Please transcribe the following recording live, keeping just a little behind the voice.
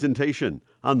Presentation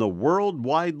on the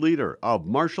worldwide leader of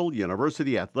Marshall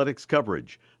University athletics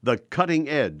coverage, the Cutting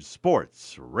Edge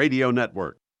Sports Radio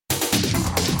Network.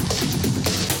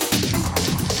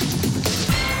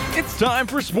 It's time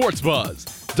for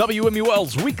SportsBuzz,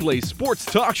 WMUL's weekly sports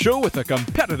talk show with a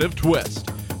competitive twist.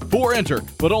 4 enter,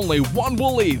 but only 1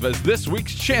 will leave as this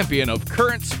week's champion of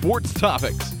current sports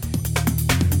topics.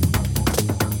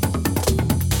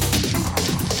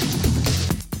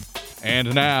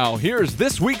 And now, here's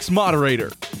this week's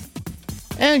moderator.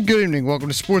 And good evening. Welcome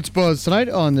to Sports Buzz tonight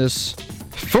on this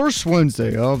first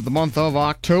Wednesday of the month of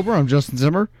October. I'm Justin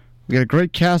Zimmer. We got a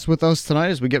great cast with us tonight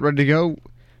as we get ready to go.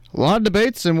 A lot of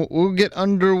debates, and we'll get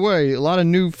underway. A lot of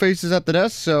new faces at the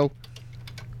desk, so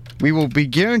we will be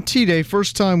guaranteed a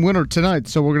first-time winner tonight.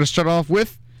 So we're going to start off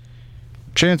with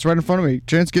Chance right in front of me.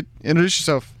 Chance, introduce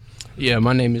yourself. Yeah,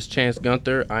 my name is Chance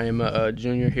Gunther. I am a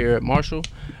junior here at Marshall,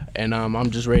 and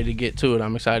I'm just ready to get to it.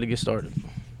 I'm excited to get started.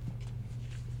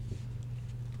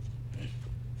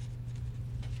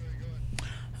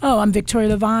 Oh, I'm Victoria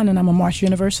Levine, and I'm a Marshall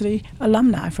University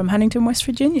alumni from Huntington, West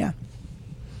Virginia.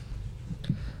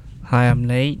 Hi, I'm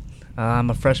Nate. I'm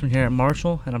a freshman here at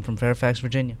Marshall, and I'm from Fairfax,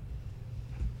 Virginia.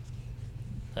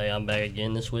 Hey, I'm back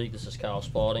again this week. This is Kyle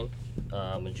Spalding.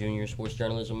 I'm a junior sports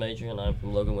journalism major, and I'm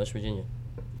from Logan, West Virginia.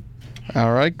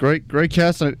 All right, great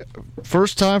cast.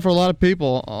 First time for a lot of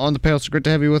people on the panel. It's great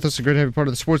to have you with us. It's great to have you part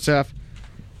of the sports staff.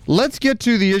 Let's get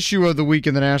to the issue of the week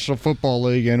in the National Football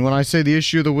League. And when I say the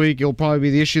issue of the week, it'll probably be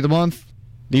the issue of the month,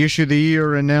 the issue of the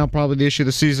year, and now probably the issue of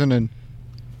the season. And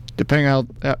depending on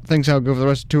how things go for the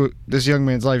rest of this young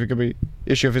man's life, it could be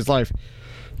issue of his life.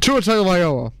 Tua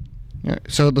Tagovailoa.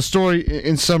 So the story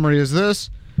in summary is this.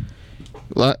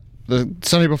 The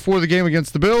Sunday before the game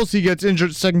against the Bills, he gets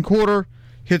injured second quarter,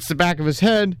 hits the back of his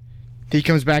head. He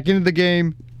comes back into the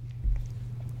game.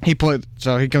 He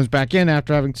comes back in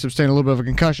after having sustained a little bit of a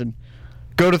concussion.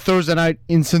 Go to Thursday night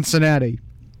in Cincinnati.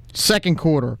 Second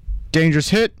quarter, dangerous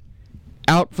hit,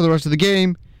 out for the rest of the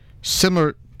game.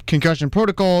 Similar concussion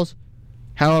protocols.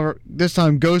 However, this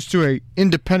time goes to an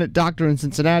independent doctor in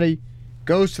Cincinnati,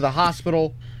 goes to the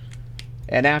hospital,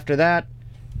 and after that,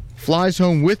 flies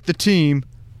home with the team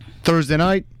Thursday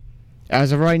night.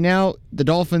 As of right now, the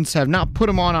Dolphins have not put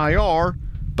him on IR,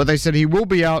 but they said he will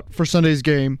be out for Sunday's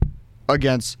game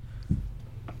against.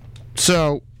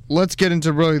 So let's get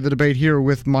into really the debate here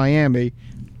with Miami.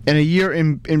 In a year,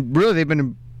 in really they've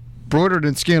been embroidered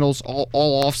in scandals all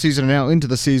off season and now into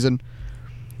the season.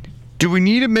 Do we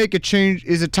need to make a change?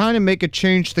 Is it time to make a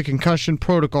change to the concussion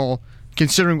protocol,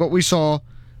 considering what we saw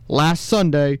last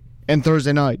Sunday and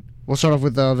Thursday night? We'll start off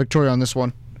with Victoria on this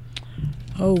one.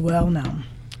 Oh, well, now,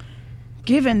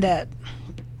 given that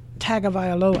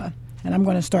Tagovailoa, and I'm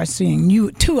going to start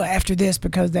seeing Tua after this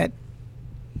because that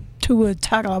Tua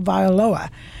Tagovailoa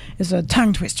is a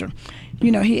tongue twister.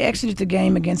 You know, he exited the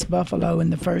game against Buffalo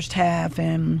in the first half,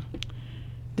 and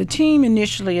the team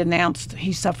initially announced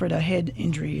he suffered a head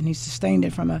injury, and he sustained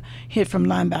it from a hit from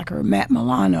linebacker Matt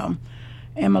Milano.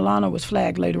 And Milano was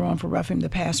flagged later on for roughing the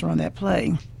passer on that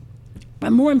play.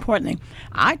 But more importantly,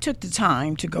 I took the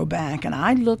time to go back and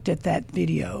I looked at that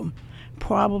video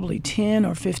probably 10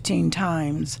 or 15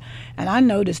 times, and I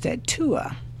noticed that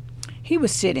Tua, he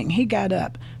was sitting, he got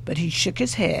up, but he shook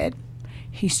his head,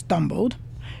 he stumbled,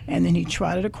 and then he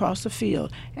trotted across the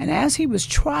field. And as he was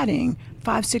trotting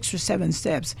 5, 6, or 7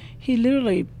 steps, he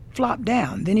literally flopped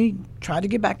down. Then he tried to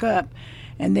get back up,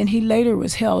 and then he later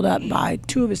was held up by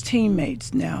 2 of his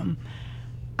teammates. Now,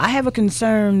 I have a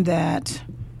concern that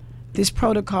this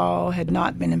protocol had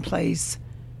not been in place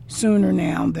sooner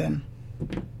now than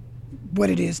what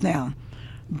it is now.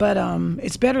 But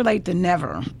it's better late than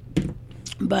never.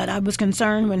 But I was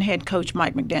concerned when head coach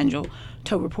Mike McDaniel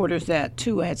told reporters that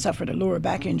Tua had suffered a lower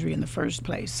back injury in the first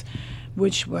place,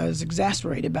 which was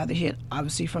exacerbated by the hit,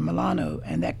 obviously, from Milano,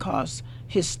 and that caused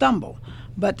his stumble.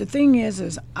 But the thing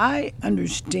is I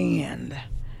understand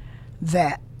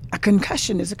that a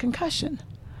concussion is a concussion,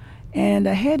 and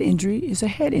a head injury is a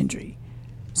head injury.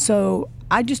 So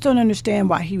I just don't understand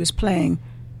why he was playing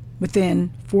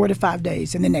within 4 to 5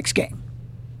 days in the next game.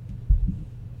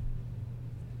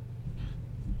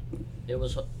 It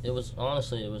was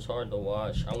honestly, it was hard to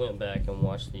watch. I went back and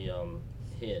watched the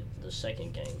hit, the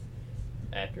second game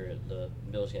after the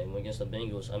Bills game against the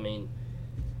Bengals. I mean,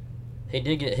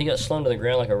 he got slung to the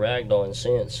ground like a rag doll in a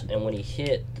sense, and when he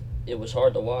hit, it was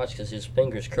hard to watch because his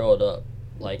fingers curled up.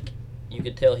 Like, you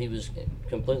could tell he was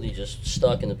completely just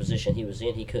stuck in the position he was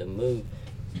in. He couldn't move.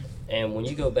 And when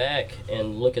you go back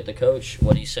and look at the coach,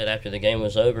 what he said after the game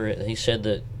was over, he said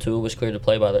that Tua was cleared to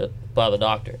play by the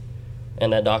doctor.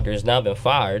 And that doctor has now been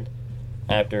fired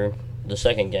after the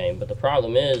second game. But the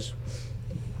problem is,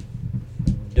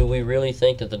 do we really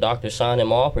think that the doctor signed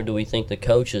him off, or do we think the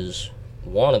coaches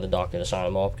wanted the doctor to sign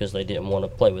him off because they didn't want to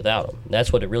play without him?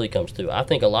 That's what it really comes to. I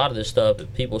think a lot of this stuff,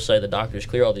 if people say the doctors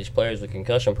clear all these players with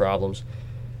concussion problems,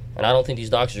 and I don't think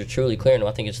these doctors are truly clearing them.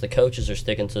 I think it's the coaches are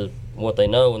sticking to what they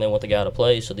know and they want the guy to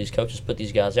play. So these coaches put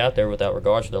these guys out there without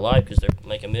regards for their life because they're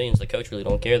making millions. The coach really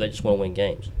don't care. They just want to win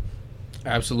games.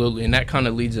 Absolutely, and that kind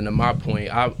of leads into my point.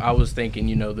 I was thinking,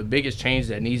 the biggest change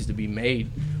that needs to be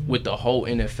made with the whole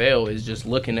NFL is just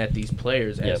looking at these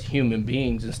players as human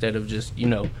beings instead of just,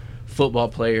 football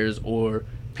players or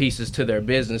pieces to their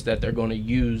business that they're going to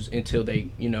use until they,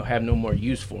 have no more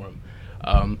use for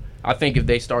them. I think if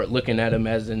they start looking at them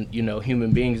as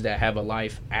human beings that have a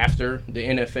life after the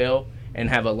NFL and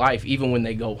have a life even when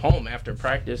they go home after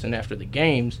practice and after the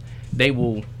games, they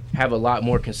will have a lot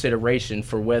more consideration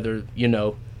for whether,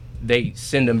 they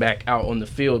send him back out on the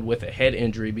field with a head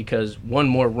injury, because one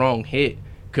more wrong hit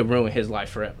could ruin his life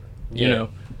forever, you know?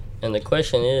 And the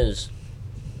question is,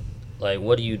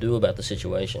 what do you do about the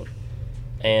situation?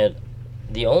 And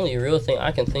the only real thing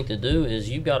I can think to do is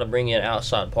you've got to bring in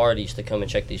outside parties to come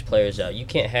and check these players out. You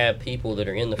can't have people that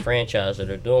are in the franchise that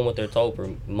are doing what they're told for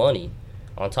money.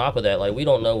 On top of that, we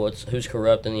don't know who's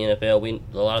corrupt in the NFL.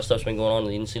 A lot of stuff's been going on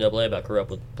in the NCAA about corrupt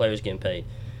with players getting paid.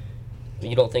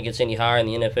 You don't think it's any higher in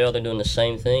the NFL? They're doing the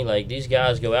same thing. These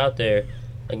guys go out there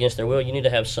against their will. You need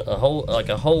to have a whole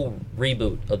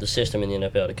reboot of the system in the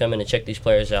NFL to come in and check these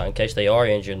players out in case they are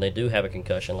injured and they do have a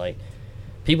concussion.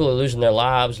 People are losing their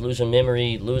lives, losing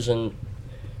memory, losing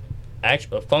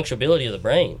functionality of the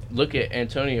brain. Look at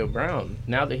Antonio Brown.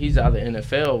 Now that he's out of the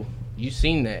NFL, you've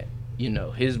seen that.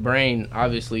 His brain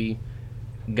obviously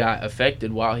got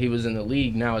affected while he was in the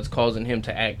league. Now it's causing him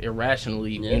to act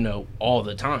irrationally, all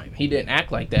the time. He didn't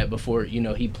act like that before,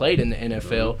 he played in the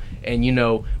NFL. And,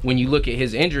 when you look at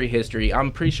his injury history,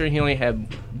 I'm pretty sure he only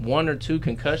had 1 or 2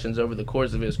 concussions over the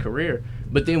course of his career.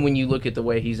 But then when you look at the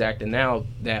way he's acting now,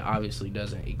 that obviously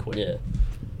doesn't equate. Yeah.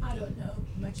 I don't know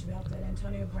much about that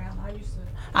Antonio Brown.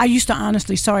 I used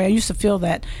to feel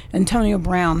that Antonio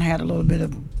Brown had a little bit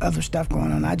of other stuff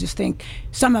going on. I just think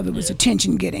some of it was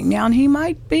attention getting. Now, and he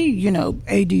might be,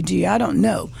 ADD. I don't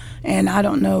know. And I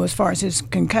don't know as far as his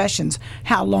concussions,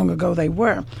 how long ago they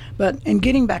were. But in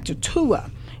getting back to Tua,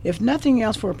 if nothing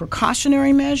else for a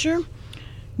precautionary measure,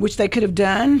 which they could have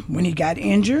done when he got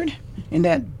injured in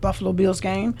that Buffalo Bills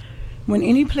game, when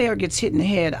any player gets hit in the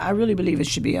head, I really believe it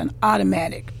should be an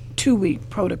automatic 2-week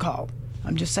protocol.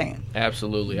 I'm just saying.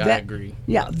 Absolutely, I agree.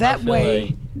 Yeah, that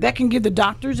way that can give the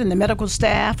doctors and the medical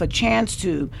staff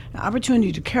an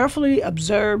opportunity to carefully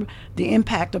observe the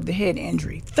impact of the head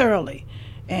injury thoroughly.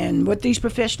 And what these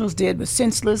professionals did was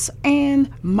senseless and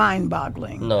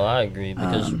mind-boggling. No, I agree,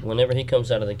 because whenever he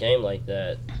comes out of the game like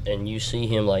that and you see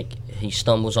him he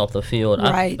stumbles off the field,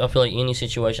 right. I feel like any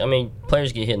situation,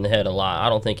 players get hit in the head a lot. I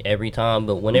don't think every time,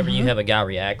 but whenever you have a guy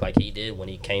react like he did when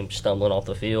he came stumbling off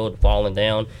the field, falling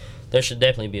down, there should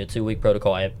definitely be a 2-week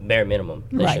protocol at bare minimum.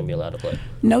 They shouldn't be allowed to play.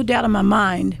 No doubt in my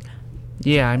mind.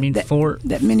 Yeah,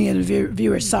 that many of the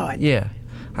viewers saw it. Yeah,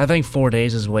 I think 4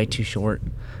 days is way too short.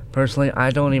 Personally,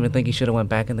 I don't even think he should have went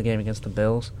back in the game against the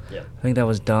Bills. Yeah. I think that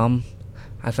was dumb.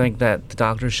 I think that the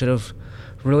doctors should have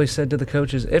really said to the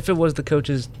coaches, if it was the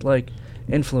coaches'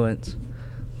 influence,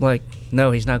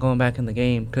 no, he's not going back in the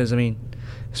game. Because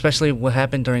especially what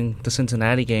happened during the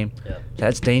Cincinnati game,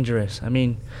 that's dangerous.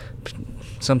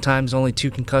 Sometimes only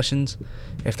 2 concussions,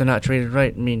 if they're not treated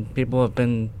right. People have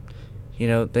been,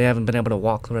 they haven't been able to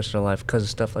walk the rest of their life because of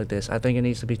stuff like this. I think it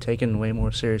needs to be taken way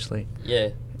more seriously.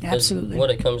 Yeah. Absolutely.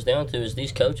 What it comes down to is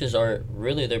these coaches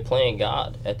they're playing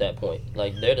God at that point.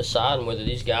 They're deciding whether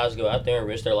these guys go out there and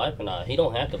risk their life or not. He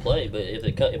don't have to play, but if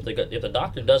the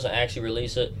doctor doesn't actually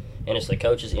release it, and it's the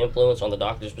coach's influence on the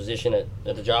doctor's position at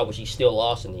the job, which he still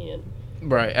lost in the end.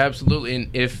 Right, absolutely.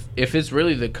 And if it's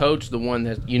really the coach, the one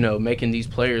that's, making these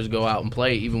players go out and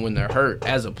play even when they're hurt,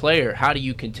 as a player, how do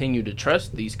you continue to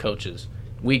trust these coaches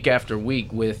week after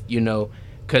week with,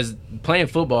 because playing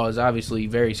football is obviously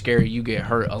very scary. You get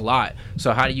hurt a lot.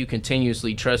 So how do you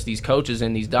continuously trust these coaches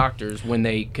and these doctors when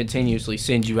they continuously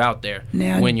send you out there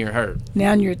when you're hurt?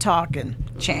 Now you're talking,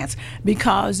 Chance,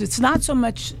 because it's not so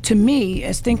much to me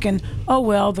as thinking, oh,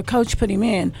 well, the coach put him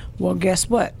in. Well, guess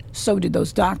what? So did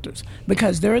those doctors,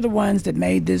 because they're the ones that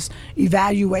made this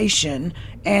evaluation.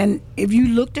 And if you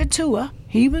looked at Tua,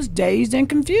 he was dazed and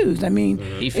confused.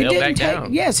 He fell back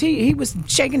down. Yes, he was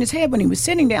shaking his head when he was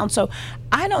sitting down. So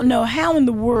I don't know how in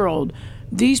the world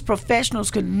these professionals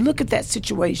could look at that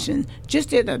situation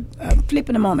just at a flip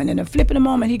in a moment. And a flip in a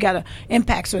moment, he got an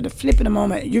impact. So the flip in a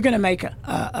moment, you're going to make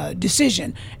a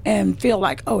decision and feel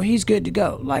like, oh, he's good to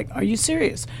go. Like, are you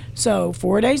serious? So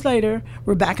 4 days later,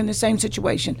 we're back in the same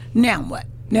situation. Now what?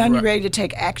 Now you're ready to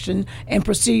take action and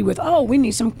proceed with, we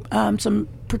need some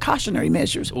precautionary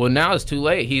measures. Well, now it's too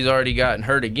late. He's already gotten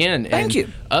hurt again. Thank you.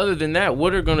 Other than that,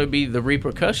 what are going to be the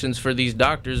repercussions for these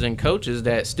doctors and coaches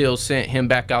that still sent him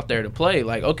back out there to play?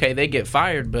 Like, okay, they get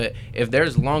fired, but if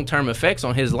there's long-term effects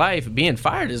on his life, being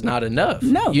fired is not enough.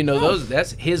 No.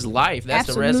 That's his life. That's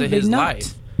Absolutely the rest of his not. life.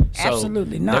 So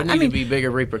Absolutely not. There need to be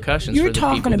bigger repercussions for the people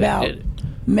You're talking about that did it.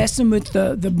 messing with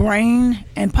the brain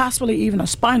and possibly even a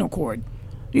spinal cord.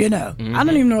 I don't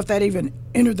even know if that even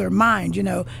entered their mind,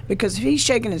 because if he's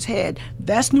shaking his head,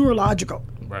 that's neurological.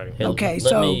 Right.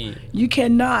 Okay, you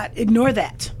cannot ignore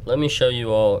that. Let me show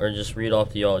you all, or just read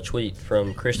off to y'all a tweet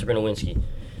from Christopher Nowinski,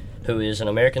 who is an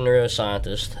American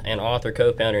neuroscientist and author,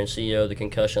 co-founder, and CEO of the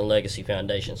Concussion Legacy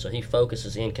Foundation. So he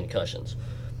focuses in concussions.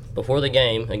 Before the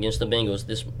game against the Bengals,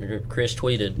 Chris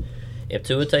tweeted, "If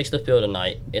Tua takes the field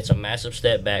tonight, it's a massive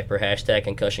step back for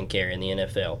 #concussion carry in the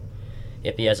NFL.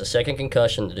 If he has a second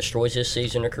concussion that destroys his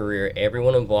season or career,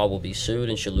 everyone involved will be sued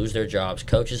and should lose their jobs,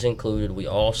 coaches included. We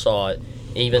all saw it.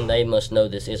 Even they must know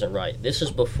this isn't right." This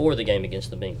is before the game against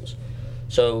the Bengals.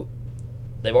 So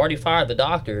they've already fired the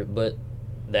doctor, but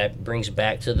that brings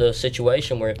back to the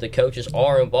situation where if the coaches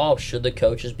are involved, should the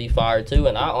coaches be fired too?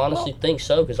 And I honestly think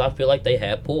so, because I feel like they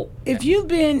have pull. If you've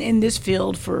been in this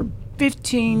field for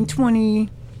 15, 20,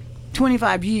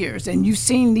 25 years and you've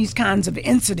seen these kinds of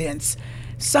incidents,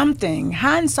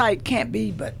 hindsight can't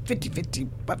be but 50-50,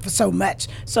 but for so much.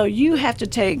 So you have to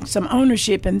take some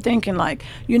ownership and thinking like,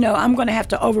 I'm going to have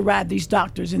to override these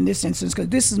doctors in this instance because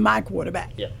this is my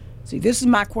quarterback. Yeah. See, this is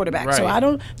my quarterback. Right. So I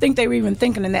don't think they were even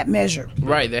thinking in that measure.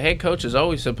 Right. The head coach is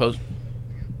always supposed...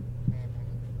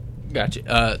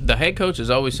 Gotcha. The head coach is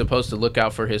always supposed to look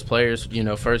out for his players,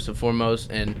 first and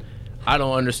foremost. And I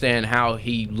don't understand how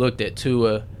he looked at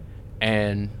Tua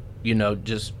and,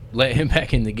 just let him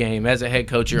back in the game. As a head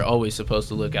coach, you're always supposed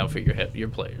to look out for your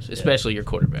players, especially your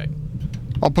quarterback.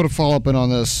 I'll put a follow-up in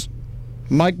on this.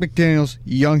 Mike McDaniels,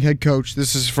 young head coach.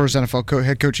 This is his first NFL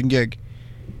head coaching gig.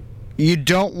 You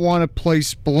don't want to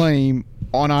place blame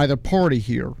on either party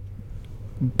here.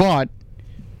 But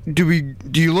do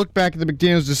you look back at the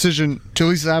McDaniels decision to at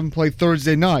least have him play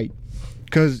Thursday night?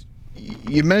 Because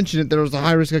you mentioned it, there was a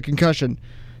high risk of concussion.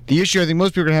 The issue I think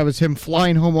most people are going to have is him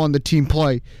flying home on the team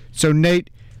play. So, Nate,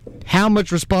 how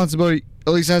much responsibility,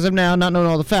 at least as of now, not knowing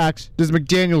all the facts, does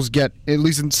McDaniels get, at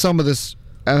least in some of this,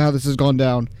 and how this has gone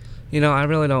down? I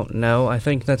really don't know. I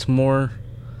think that's more...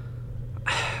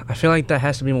 I feel like that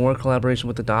has to be more collaboration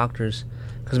with the doctors.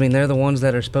 Because, they're the ones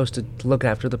that are supposed to look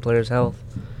after the player's health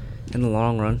in the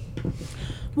long run.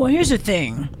 Well, here's the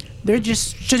thing. There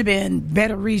just should have been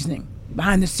better reasoning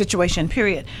behind this situation,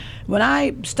 period. When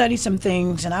I studied some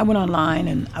things and I went online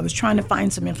and I was trying to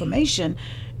find some information,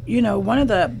 one of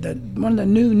the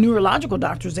new neurological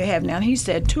doctors they have now, he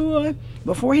said Tua,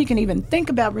 before he can even think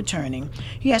about returning,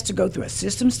 he has to go through a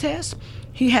systems test.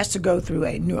 He has to go through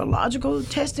a neurological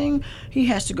testing. He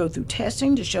has to go through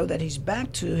testing to show that he's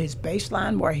back to his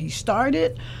baseline where he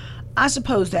started. I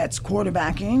suppose that's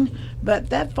quarterbacking, but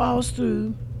that falls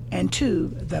through and to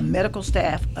the medical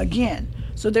staff again.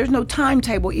 So there's no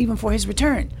timetable even for his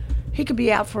return. He could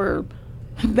be out for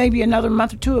maybe another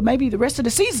month or two, or maybe the rest of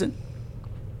the season.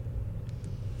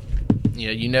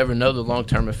 Yeah, you never know the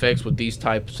long-term effects with these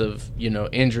types of,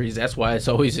 injuries. That's why it's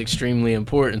always extremely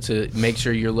important to make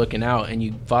sure you're looking out and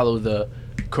you follow the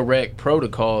correct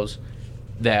protocols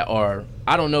that are...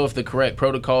 I don't know if the correct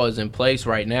protocol is in place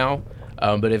right now,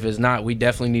 but if it's not, we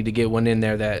definitely need to get one in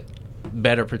there that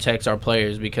better protects our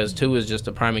players, because Tua is just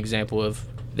a prime example of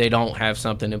they don't have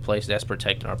something in place that's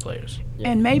protecting our players. Yeah.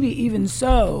 And maybe even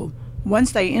so,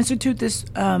 once they institute this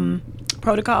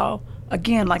protocol,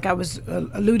 again, like I was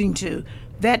alluding to,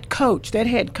 that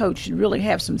head coach should really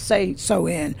have some say-so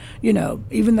in,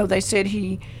 even though they said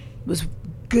he was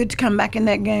good to come back in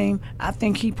that game, I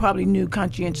think he probably knew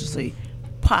conscientiously,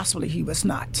 possibly he was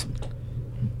not.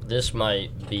 This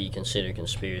might be considered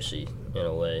conspiracy in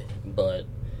a way, but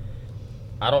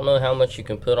I don't know how much you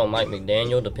can put on Mike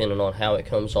McDaniel depending on how it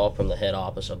comes off from the head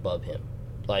office above him.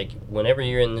 Like, whenever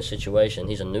you're in this situation,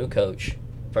 he's a new coach,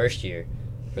 first year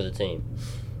for the team.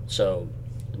 So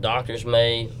the doctors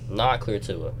may not clear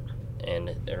Tua,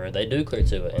 or they do clear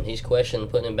Tua, and he's questioning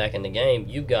putting him back in the game.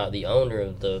 You've got the owner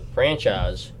of the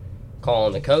franchise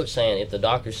calling the coach saying if the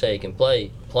doctors say he can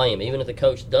play him, even if the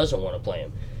coach doesn't want to play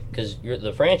him. Because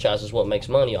the franchise is what makes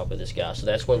money off of this guy. So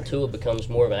that's when Tua becomes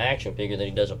more of an action figure than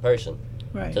he does a person.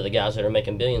 Right. to the guys that are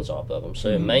making billions off of them. So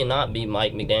it may not be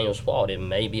Mike McDaniel's fault. It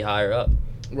may be higher up.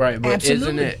 Right, but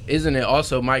Absolutely. isn't it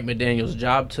also Mike McDaniel's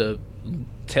job to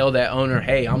tell that owner,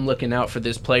 hey, I'm looking out for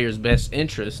this player's best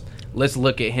interest. Let's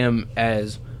look at him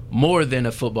as more than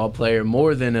a football player,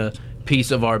 more than a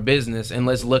piece of our business, and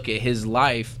let's look at his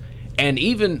life. And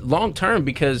even long term,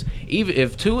 because even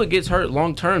if Tua gets hurt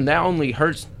long term, that only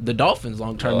hurts the Dolphins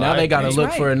long term. Oh, now I they got to agree.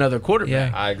 look for another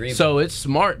quarterback. Yeah. I agree. So it's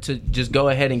smart to just go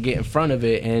ahead and get in front of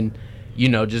it and,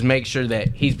 just make sure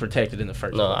that he's protected in the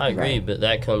first No, place. I agree, Right. but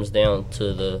that comes down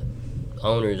to the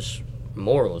owner's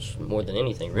morals more than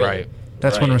anything, really. Right.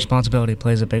 That's when Right. responsibility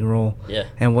plays a big role. Yeah.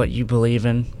 And what you believe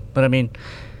in. But I mean,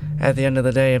 at the end of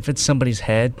the day, if it's somebody's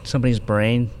head, somebody's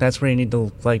brain, that's where you need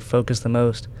to focus the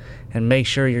most and make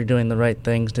sure you're doing the right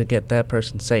things to get that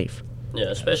person safe. Yeah,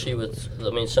 especially with,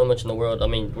 so much in the world.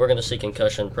 We're going to see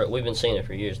concussion. We've been seeing it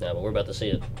for years now, but we're about to see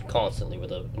it constantly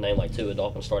with a name like Tua.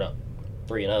 Dolphins start out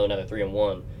 3-0, now they're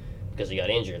 3-1 because he got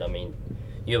injured.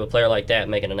 You have a player like that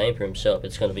making a name for himself,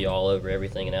 it's going to be all over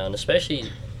everything now. And especially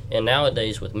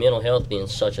nowadays with mental health being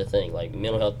such a thing, like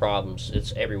mental health problems,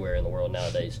 it's everywhere in the world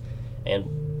nowadays.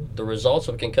 And the results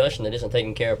of a concussion that isn't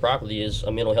taken care of properly is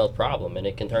a mental health problem, and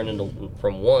it can turn into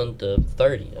from 1 to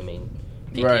 30.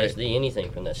 PTSD, anything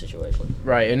from that situation.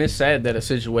 Right, and it's sad that a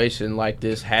situation like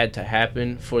this had to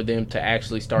happen for them to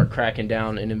actually start cracking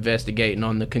down and investigating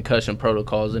on the concussion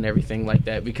protocols and everything like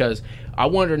that, because I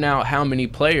wonder now how many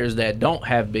players that don't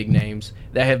have big names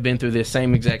that have been through this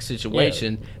same exact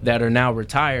situation that are now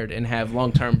retired and have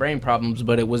long-term brain problems,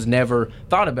 but it was never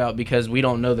thought about because we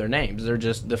don't know their names. They're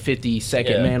just the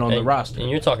 52nd man on the roster. And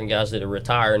you're talking guys that are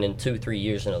retiring in 2-3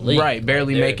 years in the league. Right,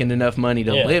 barely making enough money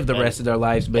to live the rest of their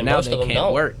lives, but now most they of them can't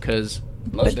don't. work because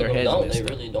Most their of them heads don't. messed They up.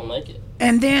 really don't make it.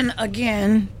 And then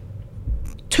again,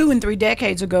 2 and 3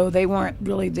 decades ago, they weren't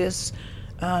really this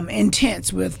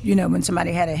intense with, when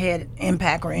somebody had a head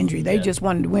impact or injury. They just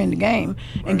wanted to win the game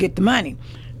and get the money.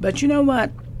 But you know what?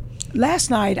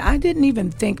 Last night, I didn't even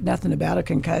think nothing about a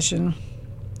concussion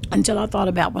until I thought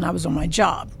about when I was on my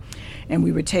job. And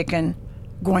we were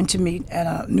going to meet at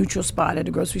a neutral spot at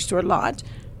a grocery store lot,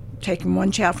 taking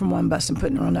one child from one bus and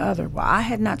putting her on the other. Well, I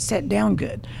had not sat down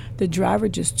good. The driver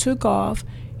just took off,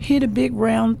 hit a big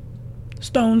round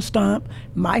stone stump.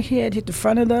 My head hit the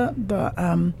front of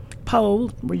the pole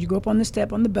where you go up on the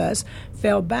step on the bus,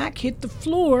 fell back, hit the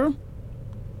floor,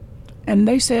 and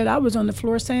they said I was on the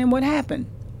floor saying, "What happened?"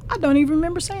 I don't even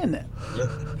remember saying that.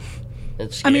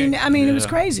 It's scary. It was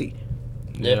crazy.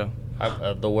 Yeah.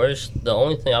 The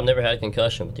only thing, I've never had a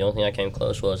concussion, but the only thing I came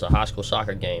close was a high school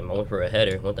soccer game. I went for a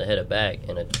header, went to head it back,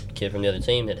 and a kid from the other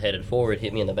team that headed forward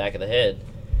hit me in the back of the head.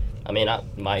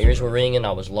 My ears were ringing,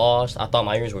 I was lost, I thought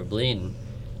my ears were bleeding,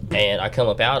 and I come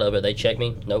up out of it, they check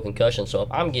me, no concussion. So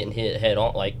if I'm getting hit head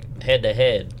to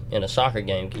head in a soccer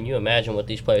game, can you imagine what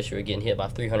these players who are getting hit by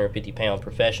 350-pound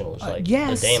professionals,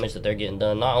 yes. the damage that they're getting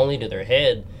done, not only to their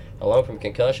head, alone from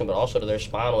concussion, but also to their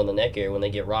spinal and the neck area when they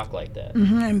get rocked like that.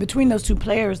 And between those two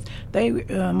players, they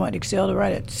excelled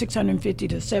right at 650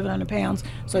 to 700 pounds.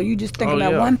 So you just think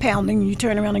about one pounding, you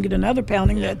turn around and get another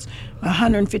pounding that's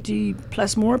 150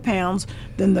 plus more pounds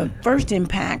than the first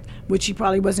impact, which he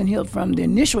probably wasn't healed from the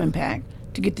initial impact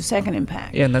to get the second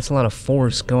impact. Yeah, and that's a lot of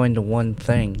force going to one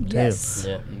thing, too. Yes.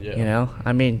 Yeah.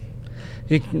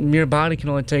 Your body can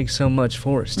only take so much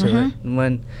force to it. And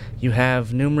when you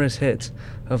have numerous hits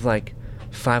of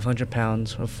 500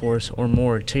 pounds of force or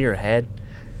more to your head,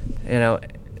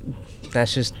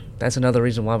 that's another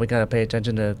reason why we got to pay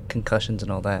attention to concussions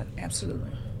and all that.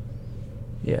 Absolutely.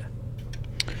 Yeah.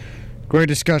 Great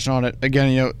discussion on it.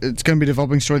 Again, it's going to be a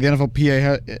developing story. The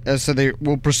NFLPA has said they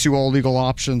will pursue all legal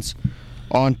options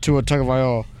on Tua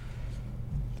Tagovailoa.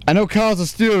 I know Kyle's a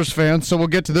Steelers fan, so we'll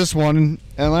get to this one.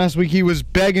 And last week he was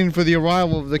begging for the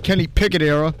arrival of the Kenny Pickett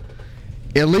era.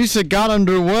 At least it got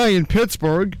underway in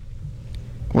Pittsburgh.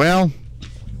 Well,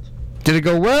 did it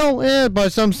go well? By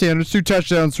some standards, 2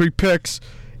 touchdowns, 3 picks,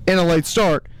 and a late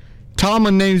start.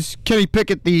 Tomlin names Kenny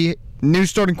Pickett the new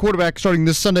starting quarterback starting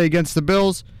this Sunday against the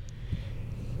Bills.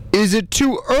 Is it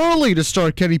too early to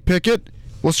start Kenny Pickett?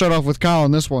 We'll start off with Kyle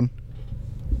on this one.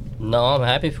 No, I'm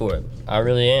happy for it. I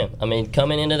really am.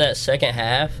 Coming into that second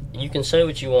half, you can say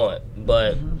what you want,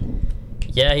 but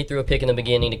yeah, he threw a pick in the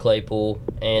beginning to Claypool,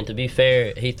 and to be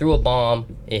fair, he threw a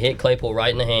bomb. It hit Claypool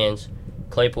right in the hands.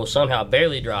 Claypool somehow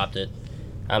barely dropped it.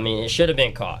 It should have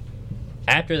been caught.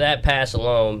 After that pass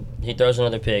alone, he throws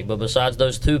another pick, but besides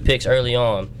those 2 picks early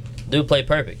on, dude played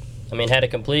perfect. Had a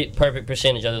complete perfect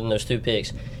percentage other than those 2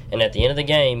 picks. And at the end of the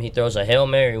game, he throws a Hail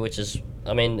Mary, which is,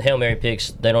 Hail Mary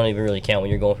picks, they don't even really count when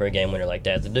you're going for a game winner like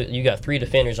that. You got 3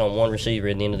 defenders on 1 receiver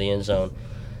at the end of the end zone.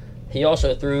 He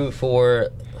also threw for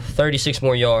 36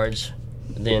 more yards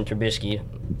than Trubisky.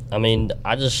 I mean,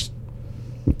 I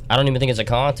don't even think it's a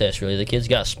contest, really. The kid's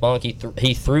got spunk.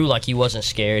 He threw like he wasn't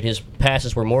scared. His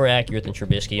passes were more accurate than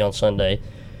Trubisky on Sunday.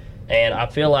 And I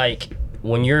feel like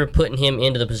when you're putting him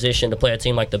into the position to play a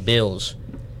team like the Bills,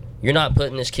 you're not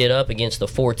putting this kid up against the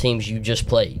 4 teams you just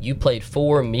played. You played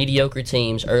 4 mediocre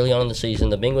teams early on in the season.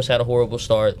 The Bengals had a horrible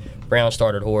start. Browns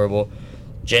started horrible.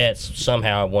 Jets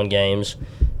somehow won games.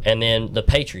 And then the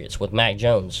Patriots with Mac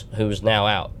Jones, who's now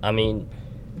out. I mean,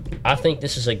 I think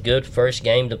this is a good first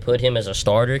game to put him as a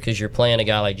starter because you're playing a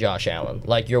guy like Josh Allen.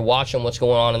 Like, you're watching what's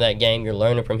going on in that game. You're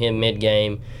learning from him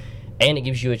mid-game. And it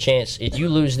gives you a chance. If you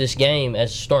lose this game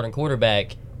as a starting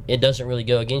quarterback, it doesn't really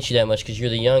go against you that much because you're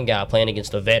the young guy playing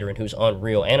against a veteran who's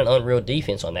unreal and an unreal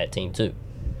defense on that team, too.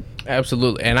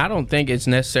 Absolutely. And I don't think it's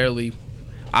necessarily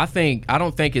 – I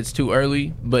don't think it's too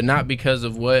early, but not because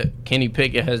of what Kenny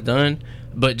Pickett has done,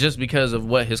 but just because of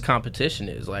what his competition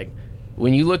is. Like,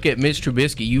 when you look at Mitch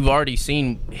Trubisky, you've already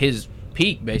seen his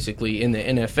peak, basically, in the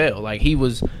NFL. Like, he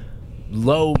was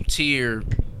low tier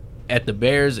at the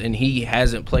Bears, and he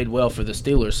hasn't played well for the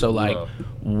Steelers. So, like,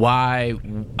 why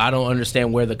 – I don't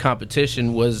understand where the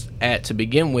competition was at to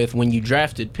begin with when you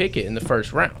drafted Pickett in the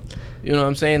first round. You know what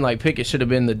I'm saying? Like, Pickett should have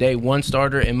been the day one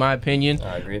starter, in my opinion.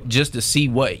 I agree. Just to see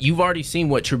what – you've already seen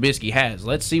what Trubisky has.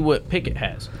 Let's see what Pickett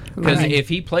has. Because if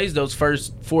he plays those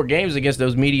first 4 games against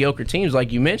those mediocre teams,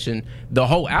 like you mentioned, the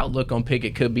whole outlook on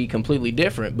Pickett could be completely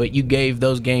different. But you gave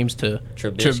those games to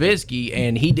Trubisky,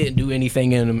 and he didn't do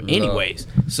anything in them anyways.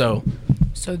 So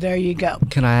there you go.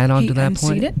 Can I add on to that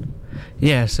point? Unseated?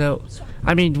 Yeah, so,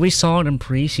 I mean, we saw it in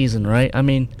preseason, right? I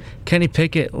mean, Kenny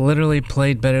Pickett literally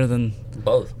played better than –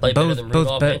 Played better than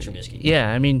Rudolph and Trubisky.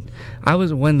 Yeah, I mean,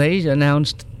 when they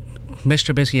announced Mitch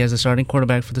Trubisky as the starting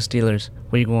quarterback for the Steelers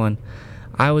week 1,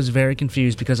 I was very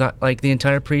confused because the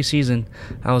entire preseason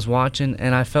I was watching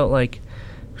and I felt like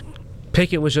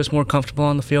Pickett was just more comfortable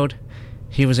on the field.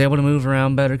 He was able to move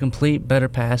around better, complete better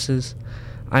passes.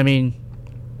 I mean,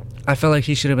 I felt like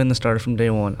he should have been the starter from day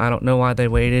one. I don't know why they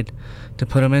waited to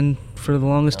put him in for the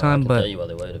longest time, but I can tell you why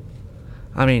they waited.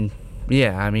 I mean,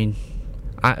 yeah,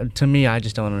 to me, I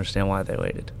just don't understand why they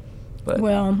waited. But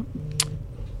well,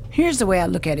 here's the way I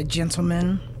look at it,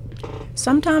 gentlemen.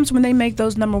 Sometimes when they make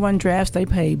those number 1 drafts, they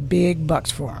pay big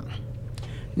bucks for them.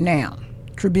 Now,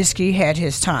 Trubisky had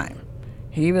his time.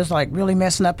 He was like really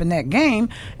messing up in that game,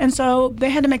 and so they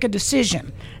had to make a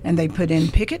decision. And they put in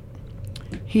Pickett.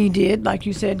 He did, like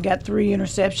you said, got 3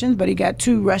 interceptions, but he got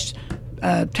 2 rush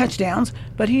touchdowns,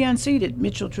 but he unseated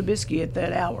Mitchell Trubisky at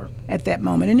that hour, at that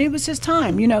moment, and it was his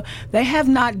time. You know, they have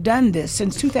not done this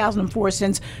since 2004,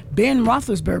 since Ben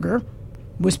Roethlisberger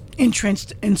was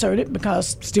inserted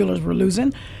because Steelers were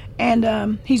losing,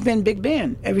 and he's been Big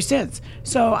Ben ever since.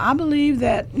 So I believe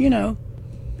that, you know,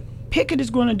 Pickett is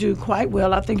going to do quite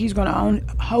well. I think he's going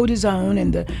to hold his own,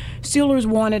 and the Steelers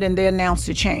want it, and they announced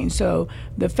the change. So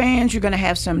the fans, you're going to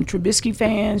have some Trubisky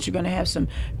fans, you're going to have some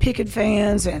Pickett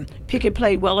fans, and Pickett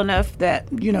played well enough that,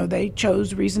 you know, they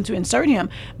chose reason to insert him.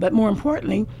 But more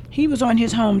importantly, he was on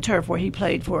his home turf where he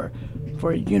played for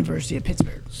University of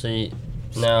Pittsburgh. See,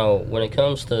 now when it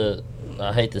comes to,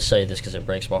 I hate to say this because it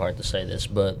breaks my heart to say this,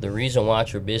 but the reason why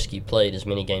Trubisky played as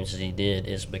many games as he did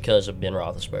is because of Ben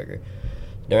Roethlisberger.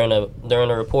 During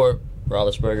a report,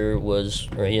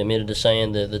 Roethlisberger he admitted to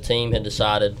saying that the team had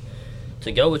decided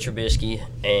to go with Trubisky,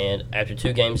 and after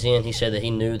 2 games in, he said that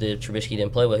he knew that if Trubisky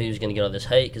didn't play well, he was going to get all this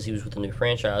hate because he was with the new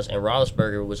franchise, and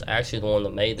Roethlisberger was actually the one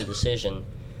that made the decision,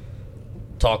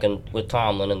 talking with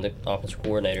Tomlin and the offensive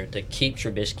coordinator, to keep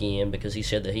Trubisky in because he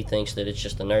said that he thinks that it's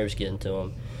just the nerves getting to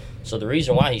him. So the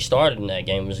reason why he started in that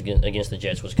game was against the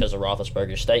Jets was because of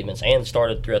Roethlisberger's statements, and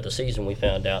started throughout the season. We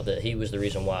found out that he was the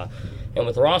reason why. And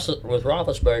with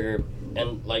Roethlisberger,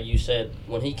 and like you said,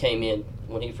 when he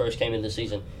first came in the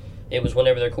season, it was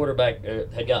whenever their quarterback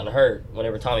had gotten hurt,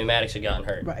 whenever Tommy Maddox had gotten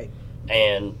hurt. Right.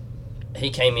 And he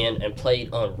came in and played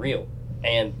unreal.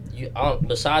 And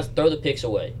besides throw the picks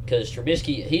away, because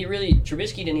Trubisky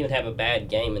didn't even have a bad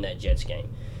game in that Jets game.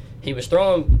 He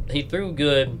threw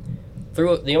good.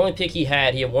 The only pick he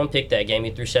had 1 pick that game.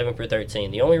 He threw 7 for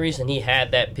 13. The only reason he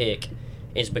had that pick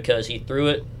is because he threw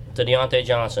it to Deontay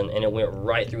Johnson, and it went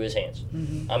right through his hands.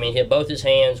 Mm-hmm. I mean, hit both his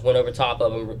hands, went over top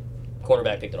of him,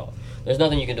 cornerback picked it off. There's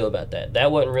nothing you can do about that.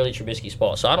 That wasn't really Trubisky's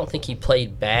fault. So I don't think he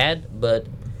played bad, but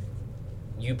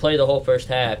you play the whole first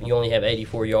half, you only have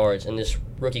 84 yards, and this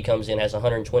rookie comes in, has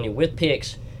 120 with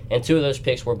picks, and 2 of those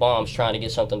picks were bombs trying to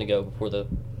get something to go before the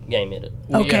game ended.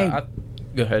 Okay. Yeah,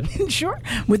 go ahead. Sure.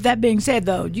 With that being said,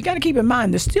 though, you got to keep in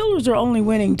mind the Steelers are only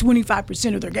winning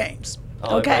 25% of their games.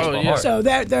 Okay, Oh, yeah. so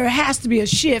there has to be a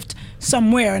shift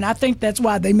somewhere, and I think that's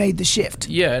why they made the shift.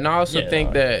 Yeah, and I also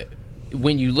think that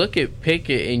when you look at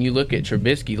Pickett and you look at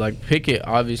Trubisky, like Pickett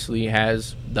obviously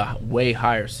has the way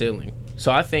higher ceiling.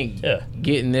 So I think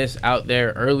getting this out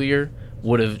there earlier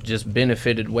would have just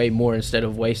benefited way more instead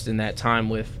of wasting that time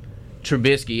with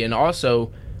Trubisky. And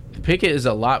also, Pickett is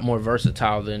a lot more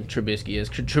versatile than Trubisky is.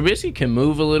 Trubisky can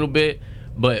move a little bit,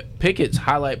 but Pickett's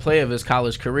highlight play of his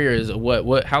college career is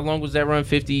what? How long was that run?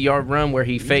 50-yard run where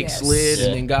he fake slid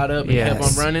and then got up and kept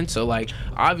on running. So like,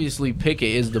 obviously Pickett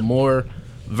is the more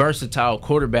versatile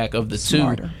quarterback of the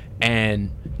two,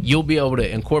 and you'll be able to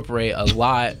incorporate a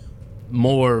lot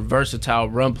more versatile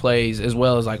run plays as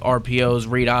well as like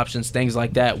RPOs, read options, things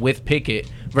like that with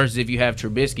Pickett versus if you have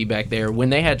Trubisky back there. When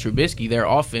they had Trubisky, their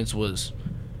offense was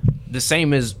the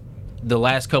same as the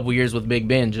last couple years with Big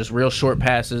Ben, just real short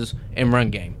passes and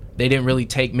run game. They didn't really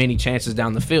take many chances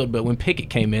down the field, but when Pickett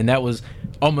came in, that was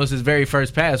almost his very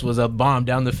first pass was a bomb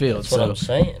down the field. That's what I'm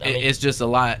saying. I mean, it's just a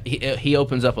lot. He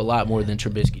opens up a lot more than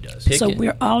Trubisky does. So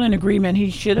we're all in agreement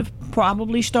he should have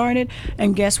probably started,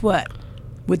 and guess what?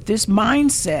 With this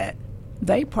mindset,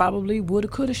 they probably would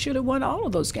have, could have, should have won all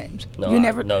of those games.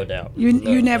 No doubt.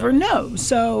 You never know.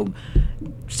 So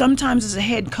sometimes as a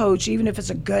head coach, even if it's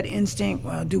a gut instinct,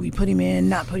 well, do we put him in,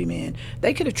 not put him in?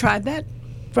 They could have tried that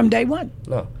from day one.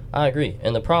 No, I agree.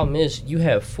 And the problem is you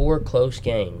have 4 close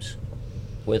games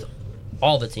with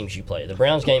all the teams you play. The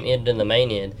Browns game ended in the main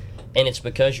end, and it's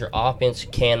because your offense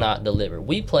cannot deliver.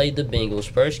 We played the Bengals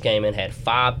first game and had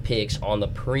 5 picks on the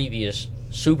previous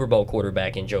Super Bowl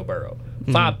quarterback in Joe Burrow.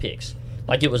 5 picks.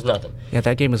 Like it was nothing. Yeah,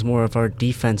 that game was more of our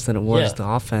defense than it was the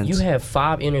offense. You have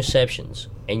 5 interceptions,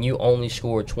 and you only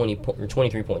scored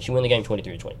 23 points. You win the game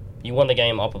 23-20. You won the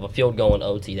game off of a field goal in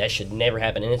OT. That should never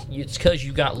happen. And it's because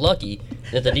you got lucky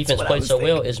that the defense played so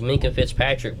well as Minka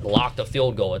Fitzpatrick blocked a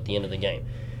field goal at the end of the game.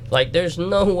 Like, there's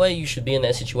no way you should be in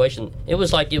that situation. It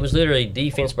was literally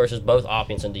defense versus both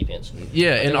offense and defense.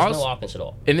 Yeah, and and there was also no offense at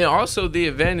all. And then also the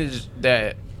advantage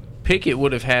that Pickett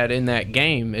would have had in that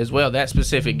game as well, that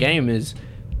specific game, is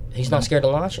he's not scared to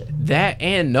launch it. That,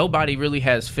 and nobody really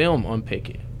has film on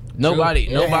Pickett.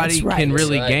 Nobody right. can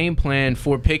really game plan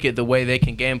for Pickett the way they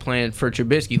can game plan for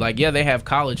Trubisky. Like, yeah, they have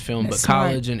college film, but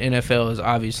college and NFL is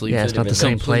obviously it's not the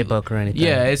same playbook or anything.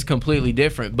 Yeah, it's completely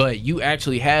different. But you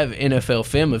actually have NFL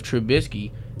film of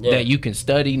Trubisky that you can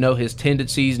study, know his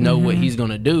tendencies, know what he's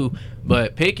going to do.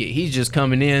 But Pickett, he's just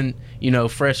coming in,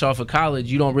 fresh off of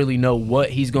college. You don't really know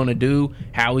what he's going to do,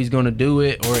 how he's going to do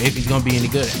it, or if he's going to be any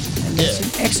good at it. And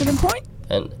that's an excellent point.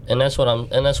 And that's what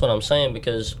I'm saying,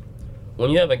 because when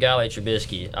you have a guy like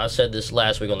Trubisky, I said this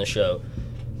last week on the show,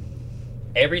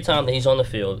 every time that he's on the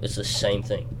field, it's the same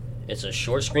thing. It's a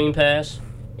short screen pass,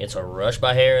 it's a rush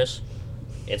by Harris,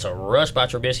 it's a rush by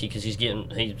Trubisky because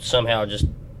he somehow just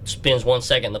spends 1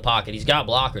 second in the pocket. He's got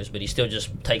blockers, but he still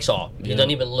just takes off. He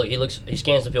doesn't even look. He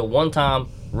scans the field one time,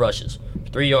 rushes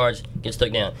 3 yards, gets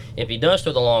took down. If he does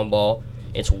throw the long ball,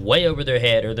 it's way over their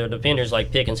head, or their defenders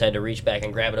like Pickens had to reach back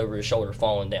and grab it over his shoulder,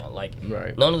 falling down.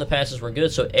 None of the passes were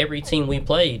good, so every team we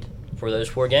played for those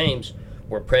 4 games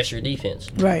were pressure defense.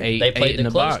 Right. They played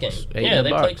the close game.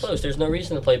 They played close. There's no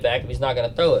reason to play back if he's not going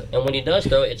to throw it. And when he does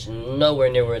throw it, it's nowhere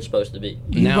near where it's supposed to be.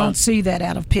 You won't see that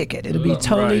out of Pickett. It'll be a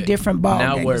totally different ball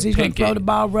game. Because he's going to throw the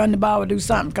ball, run the ball, or do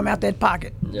something, come out that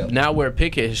pocket. Yep. Now where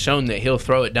Pickett has shown that he'll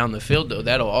throw it down the field, though,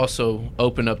 that'll also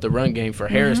open up the run game for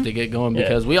Harris to get going,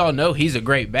 because we all know he's a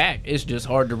great back. It's just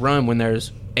hard to run when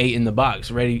there's 8 in the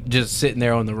box, ready, just sitting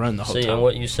there on the run the whole time. And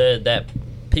what you said, that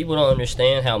people don't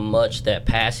understand how much that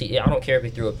pass, I don't care if he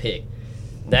threw a pick.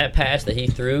 That pass that he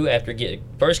threw after getting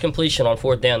first completion on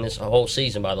 4th down this whole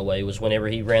season, by the way, was whenever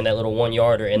he ran that little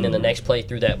 1-yarder, and then the next play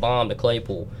threw that bomb to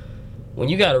Claypool. When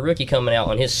you got a rookie coming out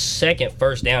on his second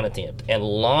first down attempt and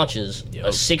launches a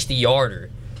 60-yarder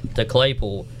to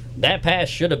Claypool, that pass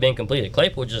should have been completed.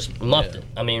 Claypool just muffed it.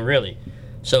 I mean, really.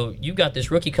 So you got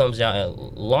this rookie comes out and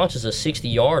launches a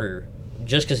 60-yarder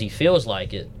just because he feels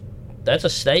like it. That's a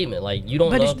statement. Like, you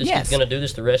don't know if this kid's going to do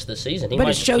this the rest of the season. But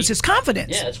it shows his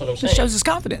confidence. Yeah, that's what I'm saying. It shows his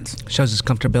confidence. Shows his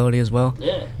comfortability as well.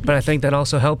 Yeah. But I think that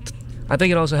also helped. I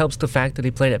think it also helps the fact that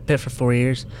he played at Pitt for 4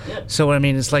 years. Yeah. So, I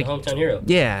mean, it's like... hometown hero.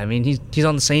 Yeah, I mean, he's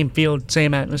on the same field,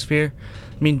 same atmosphere.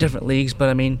 I mean, different leagues, but,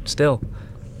 I mean, still.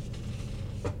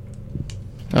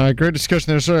 All right, great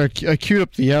discussion there. Sorry, I queued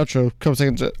up the outro a couple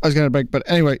seconds. I was going to break, but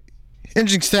anyway,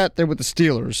 interesting stat there with the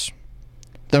Steelers.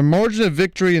 Their margin of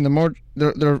victory and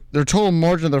their total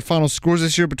margin of their final scores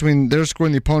this year between their score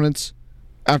and the opponents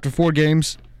after 4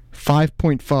 games,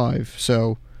 5.5.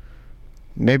 So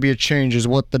maybe a change is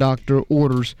what the doctor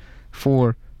orders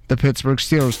for the Pittsburgh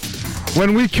Steelers.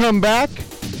 When we come back,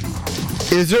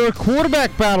 Is there a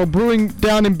quarterback battle brewing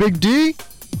down in Big D?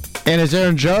 And is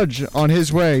Aaron Judge on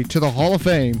his way to the Hall of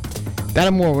Fame? That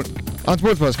and more on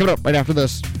SportsBuzz coming up right after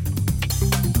this.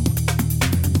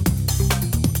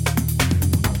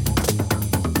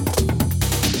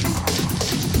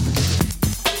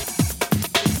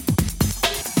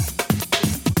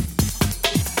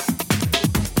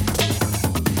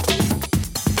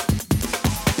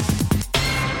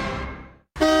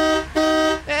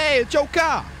 Hey, it's your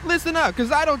car. Listen up,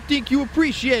 cause I don't think you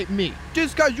appreciate me.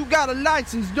 Just cause you got a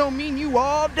license don't mean you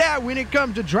all there when it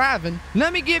comes to driving.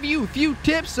 Let me give you a few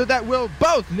tips so that we'll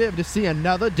both live to see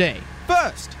another day.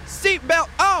 First, seatbelt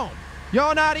on.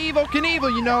 You're not Evel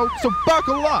Knievel, you know, so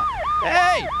buckle up.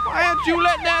 Hey, why aren't you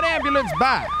letting that ambulance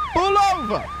by? Pull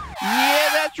over. Yeah,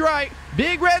 that's right.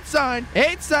 Big red sign,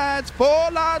 8 sides,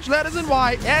 4 large letters in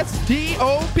white,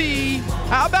 S-T-O-P.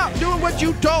 How about doing what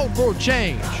you told for a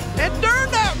change? And turn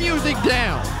that music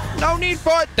down. No need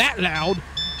for it that loud.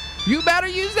 You better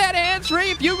use that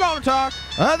hands-free if you're gonna talk.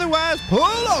 Otherwise, pull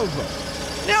over.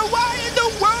 Now, why in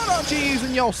the world aren't you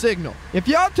using your signal? If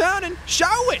you're turning,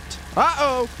 show it.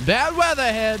 Uh-oh, bad weather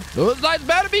ahead. Those lights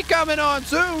better be coming on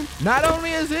soon. Not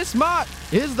only is this smart,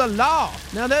 it's the law.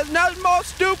 Now, there's nothing more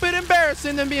stupid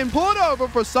embarrassing than being pulled over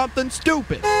for something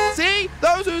stupid. See?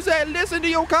 Those who say listen to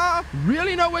your car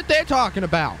really know what they're talking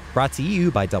about. Brought to you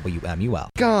by WMUL.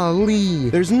 Golly,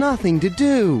 there's nothing to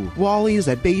do. Wally is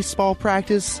at baseball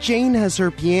practice. Jane has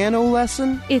her piano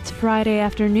lesson. It's Friday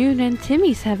afternoon and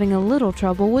Timmy's having a little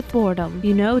trouble with boredom.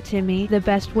 You know, Timmy, the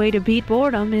best way to beat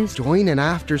boredom is join an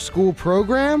after-school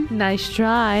program? Nice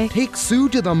try. Take Sue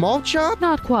to the malt shop?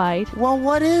 Not quite. Well,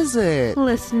 what is it?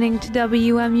 Listening to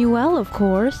WMUL, of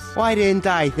course. Why didn't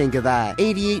I think of that?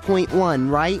 88.1,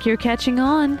 right? You're catching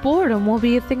on. Boredom will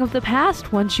be a thing of the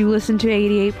past once you listen to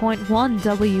 88.1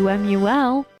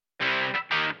 WMUL.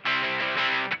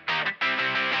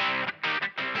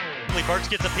 Burks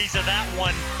gets a piece of that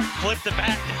one, flipped it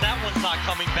back, that one's not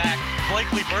coming back.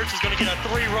 Blakely Burks is going to get a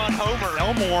 3-run homer.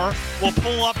 Elmore will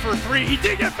pull up for 3. He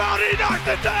did get fouled, he knocked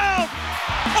it down!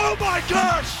 Oh my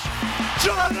gosh!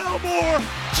 John Elmore,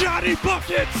 Johnny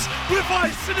Buckets with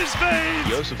ice in his veins!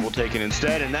 Joseph will take it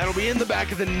instead, and that'll be in the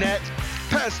back of the net.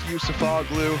 Past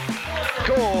Yusufoglu.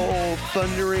 Goal,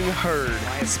 thundering herd.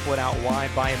 Levias split out wide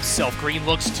by himself. Green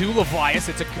looks to Levias.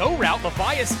 It's a go route.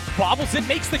 Levias bobbles it,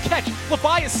 makes the catch.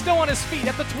 Levias still on his feet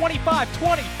at the 25,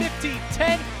 20, 15,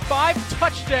 10, 5,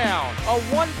 touchdown. A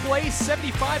one-play,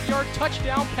 75-yard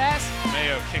touchdown pass.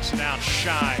 Mayo kicks it out,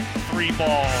 shy.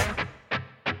 3-ball.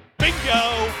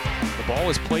 Bingo! The ball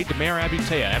is played to Mayor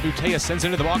Abutea. Abutea sends it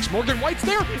into the box. Morgan White's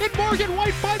there, and Morgan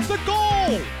White finds the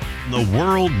goal! The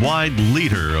worldwide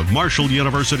leader of Marshall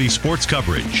University sports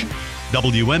coverage.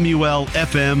 WMUL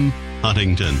FM,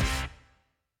 Huntington.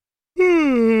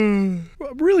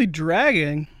 Really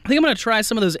dragging. I think I'm going to try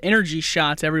some of those energy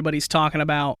shots everybody's talking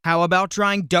about. How about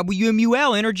trying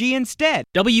WMUL Energy instead?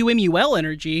 WMUL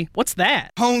Energy? What's that?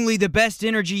 Only the best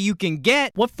energy you can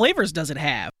get. What flavors does it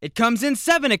have? It comes in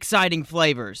 7 exciting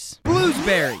flavors.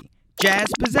 Bluesberry, Jazz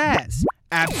Pizzazz,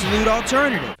 Absolute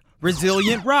Alternative,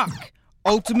 Resilient Rock,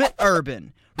 Ultimate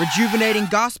Urban, Rejuvenating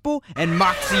Gospel, and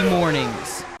Moxie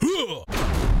Mornings.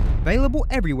 Available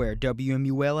everywhere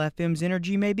WMUL FM's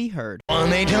energy may be heard.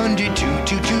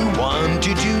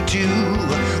 1-800-222-1222.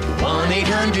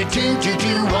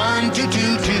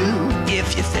 1-800-222-1222.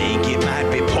 If you think it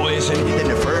might be poison, then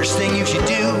the first thing you should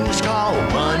do is call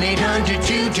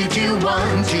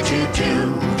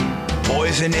 1-800-222-1222.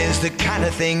 Poison is the kind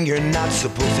of thing you're not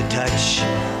supposed to touch.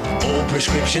 Old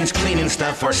prescriptions, cleaning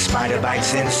stuff, or spider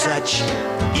bites and such.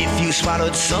 If you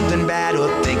swallowed something bad or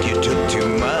think you took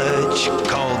too much,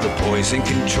 call the Poison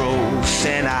Control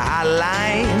Center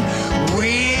hotline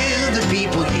with the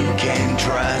people you can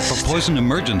trust. For poison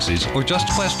emergencies or just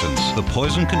questions, the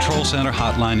Poison Control Center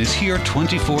hotline is here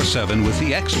 24/7 with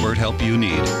the expert help you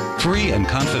need. Free and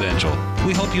confidential.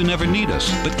 We hope you never need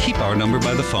us, but keep our number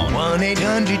by the phone.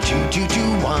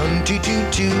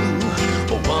 1-800-222-1222.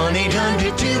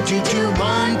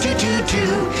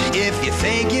 1-800-222-1222. If you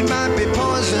think it might be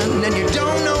poison and you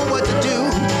don't know what to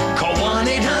do, call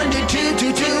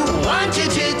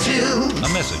 1-800-222-1222. A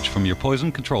message from your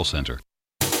Poison Control Center.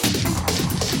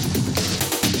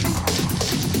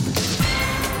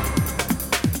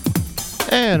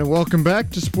 And welcome back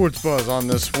to Sports Buzz on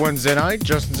this Wednesday night.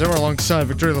 Justin Zimmer alongside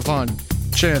Victoria LaFon,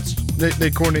 Chance,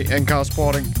 Nate Courtney, and Kyle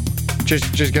Spalding. Chase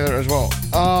together as well.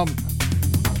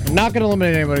 Not going to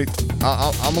eliminate anybody.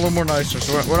 I'm a little more nicer,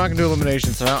 so we're not going to do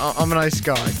eliminations. So I'm a nice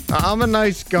guy. I'm a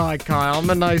nice guy, Kyle. I'm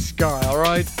a nice guy, all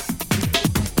right?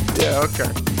 Yeah,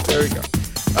 okay. There we go.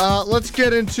 Let's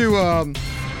get into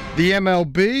the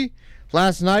MLB.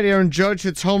 Last night, Aaron Judge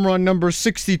hits home run number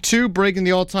 62, breaking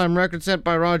the all-time record set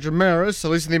by Roger Maris,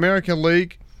 at least in the American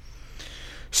League.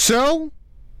 So,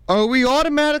 are we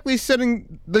automatically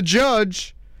setting the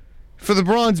Judge for the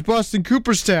bronze bust in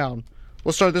Cooperstown?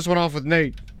 We'll start this one off with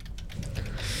Nate.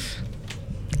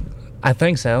 I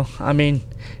think so. I mean,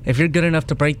 if you're good enough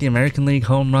to break the American League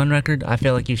home run record, I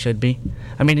feel like you should be.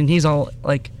 I mean, and he's all,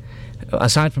 like,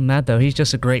 aside from that, though, he's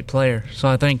just a great player. So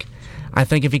I think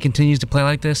if he continues to play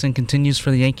like this and continues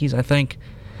for the Yankees, I think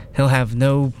he'll have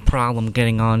no problem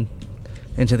getting on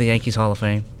into the Yankees Hall of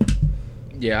Fame.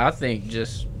 Yeah, I think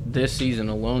just this season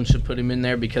alone should put him in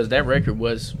there because that record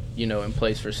was, in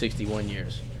place for 61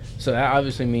 years. So that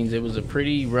obviously means it was a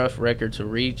pretty rough record to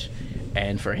reach.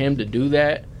 And for him to do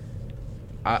that,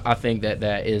 I think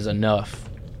that is enough,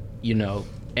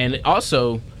 And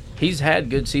also, he's had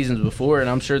good seasons before, and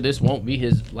I'm sure this won't be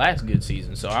his last good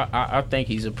season. So I think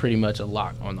he's pretty much a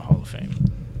lock on the Hall of Fame.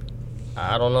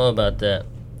 I don't know about that.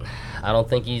 I don't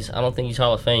think he's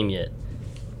Hall of Fame yet.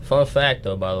 Fun fact,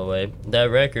 though, by the way,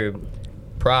 that record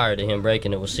prior to him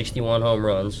breaking it was 61 home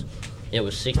runs. It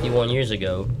was 61 years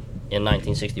ago in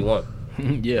 1961.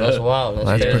 Yeah, that's wild.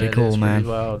 That's pretty cool, man.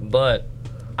 But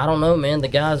I don't know, man.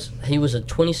 He was a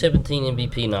 2017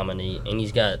 MVP nominee, and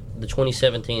he's got the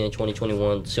 2017 and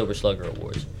 2021 Silver Slugger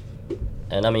awards.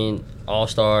 And, I mean,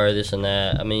 All-Star, this and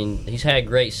that. I mean, he's had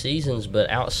great seasons, but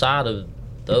outside of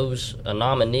those, a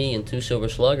nominee and 2 Silver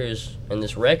Sluggers and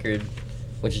this record,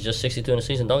 which is just 62 in a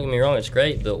season, don't get me wrong, it's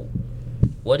great, but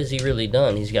what has he really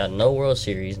done? He's got no World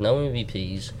Series, no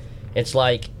MVPs. It's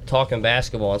like talking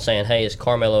basketball and saying, hey, is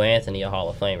Carmelo Anthony a Hall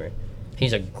of Famer?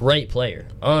 He's a great player,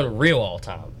 unreal all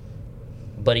time,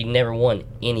 but he never won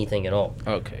anything at all.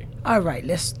 Okay. All right,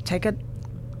 let's take it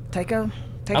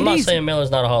I'm not saying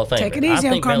Melo's not a Hall of Famer. Take it easy I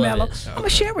on think Carmelo. Melo is. I'm going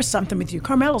to share with something with you.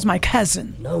 Carmelo's my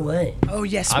cousin. No way. Oh,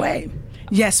 yes way.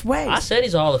 Yes way. I said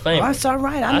he's a Hall of Famer. Oh, that's all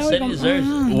right. I know said he deserves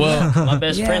it. Well, my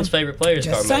best friend's favorite player is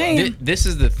Just Carmelo. saying. This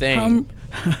is the thing.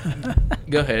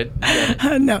 Go ahead.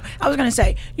 No, I was going to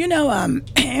say,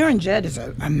 Aaron Judge is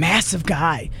a massive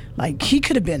guy. Like, he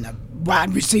could have been a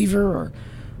wide receiver or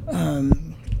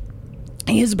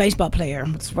he is a baseball player.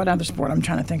 What other sport I'm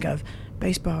trying to think of?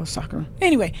 Baseball, soccer.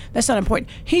 Anyway, that's not important.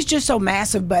 He's just so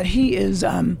massive, but he is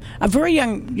a very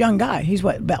young guy. He's,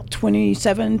 about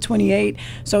 27, 28.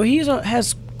 So he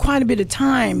has quite a bit of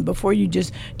time before you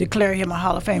just declare him a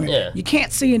Hall of Famer. Yeah. You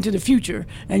can't see into the future,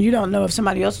 and you don't know if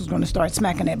somebody else is going to start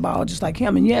smacking that ball just like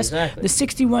him. And yes, exactly. The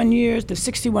 61 years, the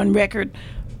 61 record,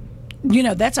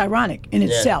 that's ironic in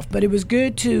itself. But it was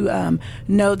good to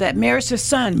know that Maris'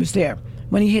 son was there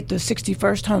when he hit the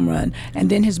 61st home run, and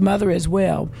then his mother as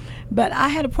well. But I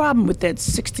had a problem with that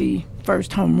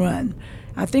 61st home run.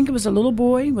 I think it was a little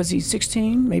boy, was he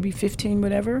 16, maybe 15,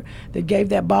 whatever, that gave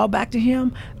that ball back to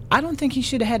him. I don't think he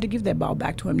should have had to give that ball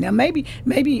back to him. Now, maybe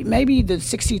the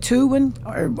 62 one,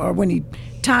 or when he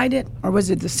tied it, or was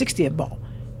it the 60th ball?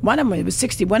 One of them, it was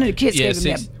 60. One of the kids gave him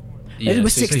that. It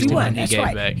was 61. That's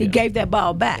right. He gave that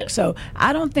ball back. Yeah. So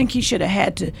I don't think he should have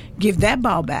had to give that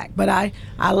ball back. But I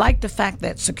like the fact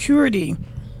that security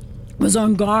was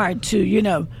on guard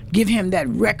to, give him that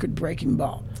record-breaking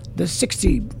ball, the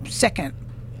 62nd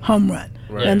home run.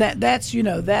 Right. And that's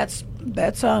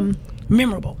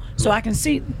memorable. So I can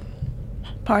see.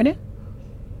 Pardon?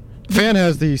 Fan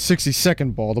has the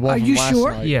 62nd ball, the ball from last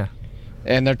sure? night. Yeah.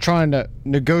 And they're trying to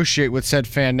negotiate with said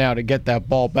fan now to get that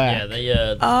ball back.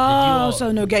 Yeah,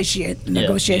 so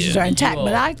negotiations are intact.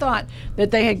 But I thought that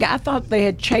they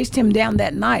had chased him down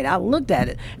that night. I looked at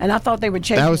it, and I thought they were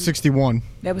chasing. That was 61.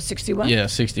 That was 61. Yeah,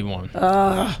 61.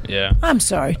 Yeah. I'm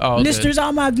sorry, listeners,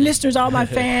 all my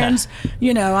fans.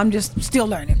 I'm just still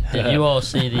learning. Did you all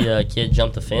see the kid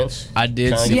jump the fence? I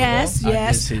did. Yes. I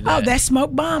did see that. Oh, that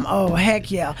smoke bomb. Oh, heck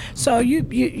yeah. So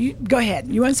you go ahead.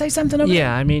 You want to say something over there?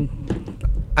 Yeah, I mean,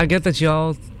 I get that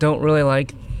y'all don't really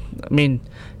like. I mean,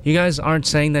 you guys aren't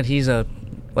saying that he's a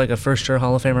first-year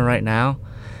Hall of Famer right now,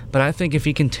 but I think if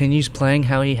he continues playing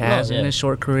how he has in his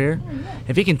short career,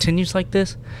 if he continues like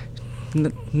this,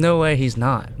 no way he's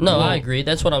not. No, I agree.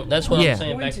 That's what I'm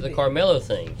saying. Back to the Carmelo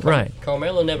thing. Right.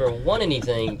 Carmelo never won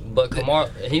anything, but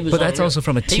he was. But that's also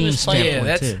from a team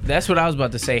standpoint too. That's what I was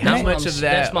about to say. How much of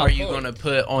that are you going to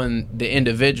put on the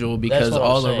individual? Because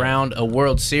all around a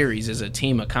World Series is a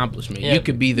team accomplishment. Yeah. You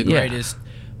could be the greatest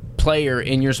player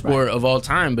in your sport of all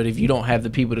time, but if you don't have the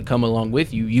people to come along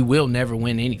with you, you will never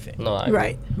win anything. No, I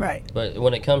agree. Right. But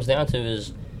when it comes down to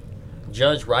is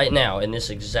Judge right now in this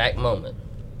exact moment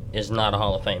is not a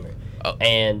Hall of Famer.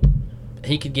 And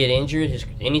he could get injured.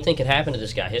 Anything could happen to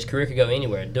this guy. His career could go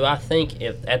anywhere. Do I think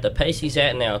if at the pace he's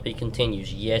at now, if he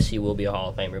continues, yes, he will be a Hall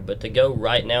of Famer. But to go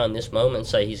right now in this moment and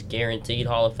say he's guaranteed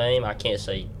Hall of Fame, I can't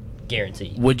say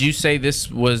guaranteed. Would you say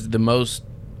this was the most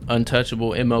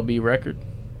untouchable MLB record?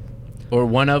 Or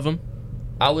one of them?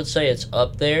 I would say it's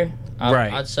up there.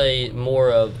 Right. I'd say more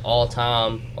of all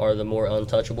time are the more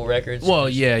untouchable records. Well,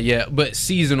 yeah, but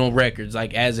seasonal records,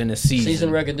 like as in a season. Season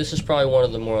record, this is probably one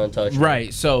of the more untouchable.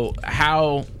 Right. So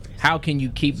how can you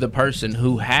keep the person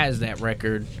who has that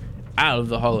record out of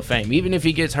the Hall of Fame? Even if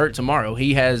he gets hurt tomorrow,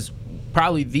 he has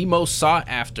probably the most sought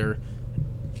after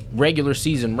regular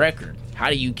season record. How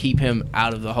do you keep him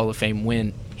out of the Hall of Fame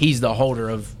when he's the holder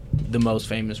of the most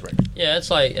famous record? Yeah,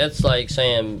 it's like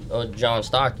saying John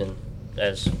Stockton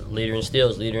as leader in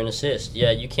steals, leader in assists.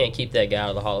 Yeah, you can't keep that guy out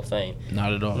of the Hall of Fame.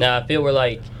 Not at all. Now, if it were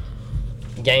like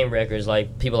game records,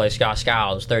 like people like Scott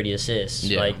Skiles, 30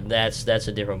 assists, like that's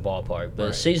a different ballpark.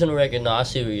 But seasonal record, no, I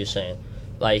see what you're saying.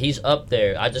 Like, he's up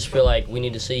there. I just feel like we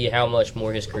need to see how much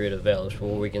more his career develops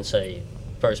before we can say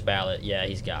first ballot, yeah,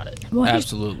 he's got it. Well,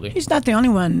 absolutely. He's not the only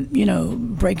one,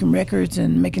 breaking records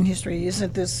and making history.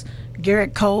 Isn't this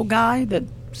Garrett Cole guy that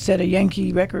set a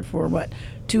Yankee record for,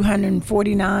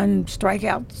 249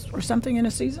 strikeouts or something in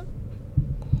a season?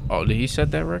 Oh, did he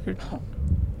set that record?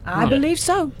 I believe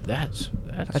so. That's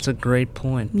a great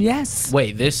point. Yes.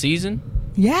 Wait, this season?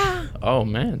 Yeah. Oh,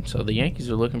 man. So the Yankees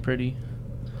are looking pretty...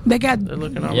 They're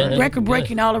looking all right.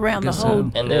 record-breaking all around the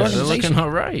whole organization. They're looking all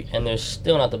right. And they're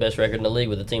still not the best record in the league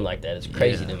with a team like that. It's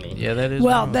crazy to me. Yeah, that is.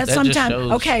 Well, wrong. that's that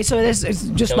sometimes shows, so it's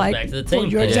just like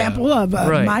your example of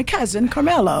my cousin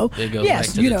Carmelo.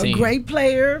 Yes, great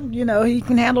player. He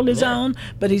can handle his own,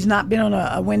 but he's not been on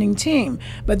a winning team.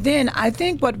 But then I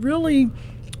think what really,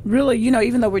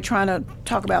 even though we're trying to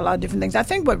talk about a lot of different things, I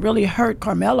think what really hurt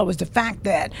Carmelo was the fact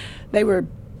that they were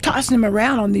tossing him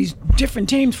around on these different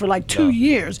teams for like 2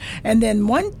 years, and then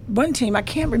one team, I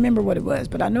can't remember what it was,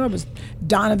 but I know it was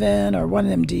Donovan or one of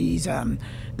them D's.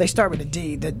 They start with a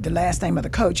D. The last name of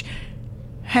the coach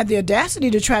had the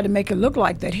audacity to try to make it look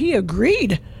like that he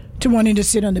agreed to wanting to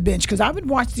sit on the bench, because I would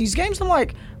watch these games and I'm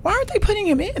like, why aren't they putting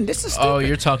him in? This is stupid. Oh,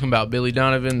 you're talking about Billy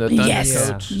Donovan, the Thunder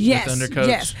coach? Yes, the Thunder coach?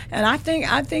 Yes. And I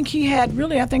think he had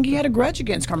a grudge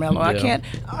against Carmelo. Yeah.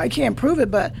 I can't prove it,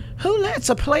 but who lets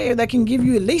a player that can give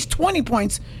you at least 20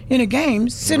 points in a game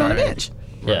sit on the bench?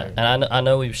 Yeah, and I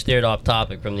know we've steered off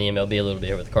topic from the MLB a little bit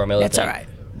here with the Carmelo That's thing. all right.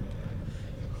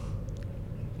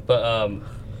 But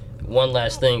one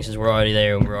last thing, since we're already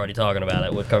there and we're already talking about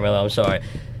it with Carmelo, I'm sorry,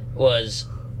 was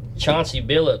Chauncey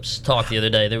Billups talked the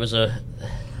other day. There was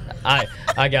I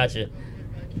got you.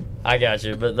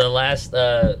 But the last,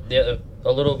 a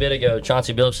little bit ago,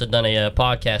 Chauncey Billups had done a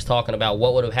podcast talking about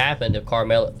what would have happened if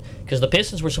Carmelo, because the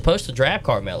Pistons were supposed to draft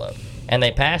Carmelo, and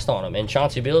they passed on him. And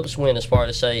Chauncey Billups went as far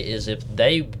to say is if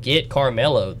they get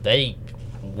Carmelo, they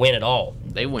win it all.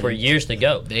 They win for years to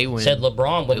go. They win. Said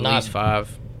LeBron would at not. least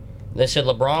 5. They said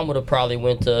LeBron would have probably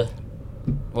went to.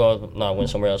 Well, not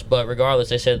went somewhere else, but regardless,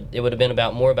 they said it would have been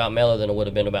more about Melo than it would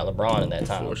have been about LeBron in that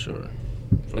time. For sure.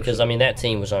 Because I mean, that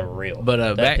team was unreal.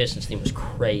 But that Pistons team was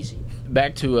crazy.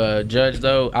 Back to Judge,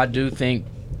 though, I do think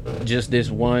just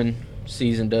this one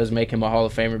season does make him a Hall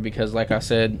of Famer because, like I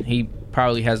said, he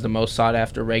probably has the most sought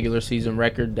after regular season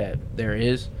record that there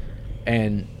is,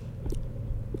 and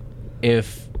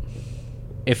if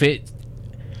it.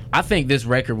 I think this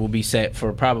record will be set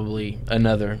for probably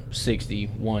another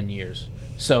 61 years.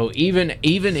 So even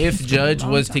if Judge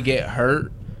was to get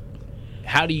hurt,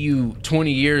 how do you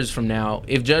 20 years from now,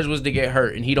 if Judge was to get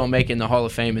hurt and he don't make it in the Hall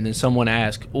of Fame, and then someone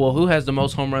asks, well, who has the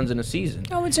most home runs in a season?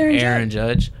 Oh, it's Aaron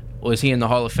Judge. Was he in the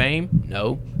Hall of Fame?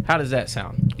 No. How does that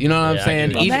sound? You know what I'm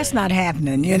saying? Well, that's not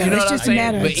happening. It's just a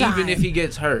matter of time. But even if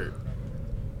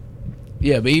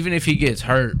he gets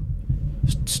hurt,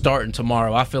 starting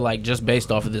tomorrow, I feel like just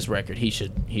based off of this record, he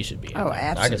should be in. Oh,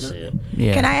 absolutely. I can see it.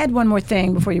 Yeah. Can I add one more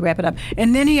thing before you wrap it up?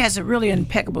 And then he has a really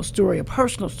impeccable story, a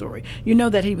personal story. You know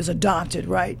that he was adopted,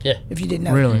 right? Yeah. If you didn't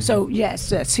know. Really? So,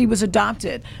 yes, he was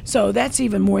adopted. So that's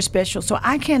even more special. So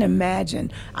I can't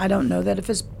imagine, I don't know that if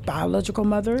his biological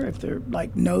mother, if they're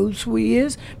knows who he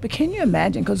is, but can you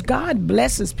imagine? Because God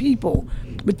blesses people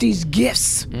with these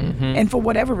gifts. Mm-hmm. And for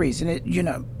whatever reason,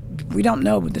 we don't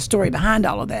know the story behind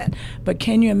all of that, but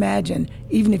can you imagine,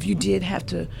 even if you did have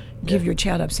to give your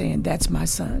child up saying, that's my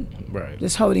son, right?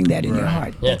 Just holding that in your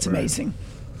heart. Yeah, that's amazing.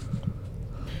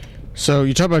 So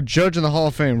you talk about Judge in the Hall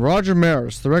of Fame. Roger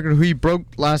Maris, the record who he broke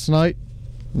last night,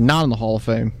 not in the Hall of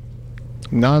Fame.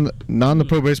 Not in the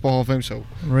Pro Baseball Hall of Fame. So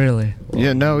really?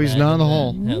 Yeah, no, he's not in the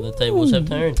Hall. How the tables have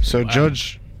turned. So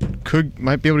Judge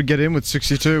might be able to get in with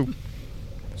 62.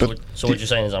 So what you're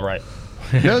saying is I'm right.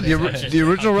 No, the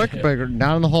original record breaker,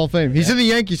 not in the Hall of Fame. He's in the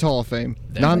Yankees Hall of Fame,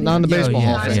 not in the Baseball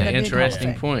Hall of That's Fame. an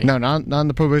interesting point. No, not in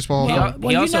the Pro Baseball Hall of Fame.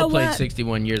 He also played what?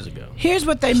 61 years ago. Here's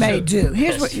what they may do.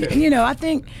 Here's what I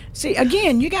think. See,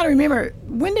 again, you got to remember,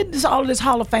 when did all of this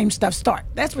Hall of Fame stuff start?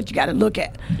 That's what you got to look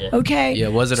at. Yeah. Okay. Yeah.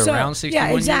 Was it around 61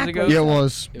 years ago? Yeah, it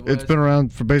was. It's been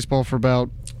around for baseball for about.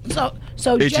 So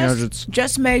 1800s.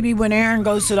 just maybe when Aaron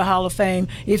goes to the Hall of Fame,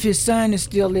 if his son is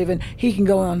still living, he can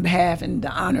go on behalf and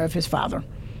the honor of his father.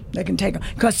 They can take him,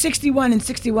 because 61 and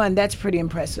 61, that's pretty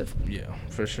impressive. Yeah,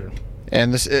 for sure.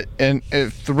 And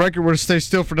if the record were to stay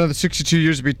still for another 62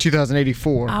 years, it'd be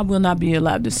 2084. I will not be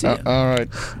allowed to see it. All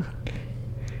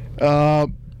right.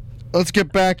 Let's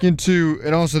get back into,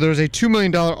 and also there's a $2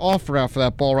 million offer out for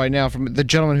that ball right now from the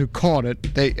gentleman who caught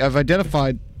it. They have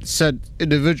identified said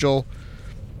individual.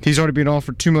 He's already been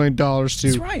offered $2 million to.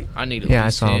 That's right. I need. Yeah, I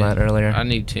saw that earlier. I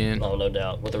need 10. Oh, no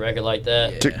doubt. With a record like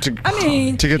that, to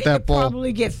get that ball.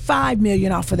 Probably get $5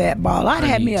 million off of that ball. I'd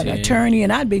have me an attorney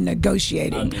and I'd be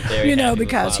negotiating.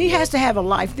 Because he has to have a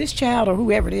life. This child or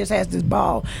whoever it is has this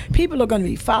ball. People are going to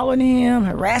be following him,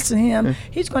 harassing him.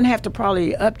 He's going to have to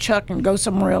probably upchuck and go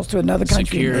somewhere else to another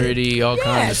country. Security, all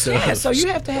kinds of stuff. Yeah, so you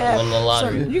have to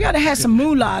have. You got to have some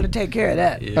moolah to take care of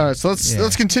that. All right, so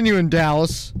let's continue in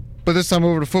Dallas. But this time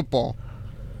over to football.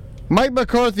 Mike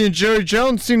McCarthy and Jerry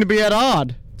Jones seem to be at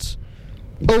odds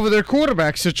over their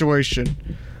quarterback situation.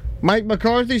 Mike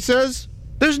McCarthy says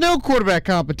there's no quarterback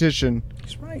competition.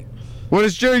 That's right. What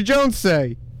does Jerry Jones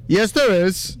say? Yes, there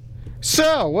is.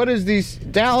 So, what is these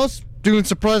Dallas doing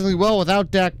surprisingly well without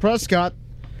Dak Prescott?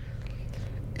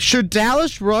 Should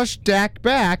Dallas rush Dak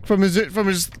back from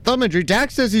his thumb injury? Dak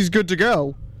says he's good to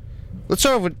go. Let's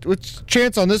start with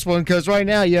Chance on this one, because right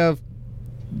now you have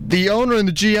the owner and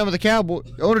the GM of the Cowboys,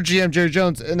 GM Jerry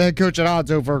Jones, and the head coach at odds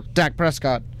over Dak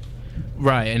Prescott.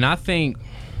 Right, and I think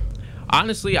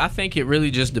it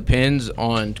really just depends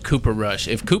on Cooper Rush.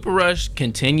 If Cooper Rush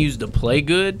continues to play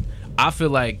good, I feel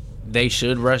like they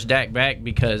should rush Dak back,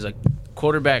 because a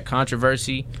quarterback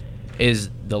controversy is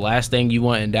the last thing you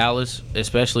want in Dallas,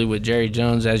 especially with Jerry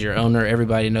Jones as your owner.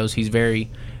 Everybody knows he's very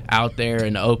out there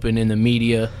and open in the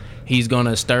media. He's going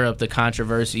to stir up the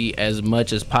controversy as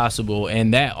much as possible,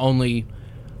 and that only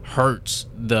hurts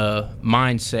the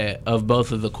mindset of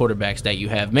both of the quarterbacks that you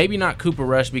have. Maybe not Cooper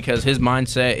Rush, because his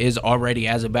mindset is already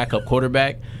as a backup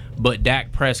quarterback, but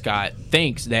Dak Prescott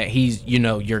thinks that he's,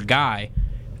 your guy,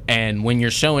 and when you're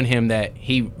showing him that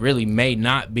he really may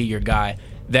not be your guy,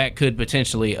 that could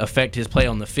potentially affect his play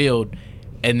on the field.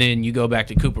 And then you go back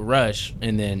to Cooper Rush,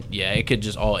 and then, it could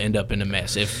just all end up in a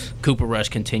mess if Cooper Rush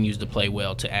continues to play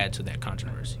well to add to that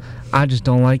controversy. I just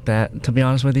don't like that, to be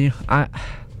honest with you.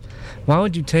 Why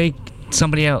would you take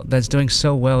somebody out that's doing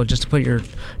so well just to put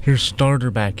your starter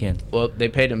back in? Well, they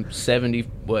paid him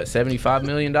 $75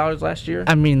 million last year?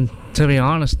 I mean, to be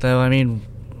honest, though,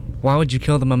 why would you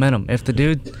kill the momentum?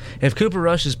 If Cooper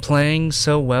Rush is playing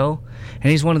so well,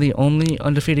 and he's one of the only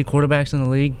undefeated quarterbacks in the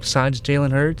league besides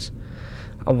Jalen Hurts,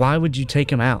 why would you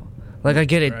take him out? I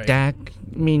get it, right. Dak.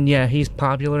 He's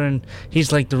popular and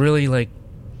he's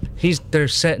he's their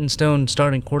set in stone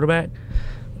starting quarterback.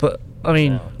 But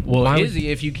is he?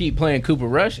 If you keep playing Cooper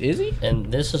Rush, is he?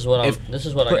 And this is what I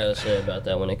gotta say about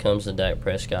that when it comes to Dak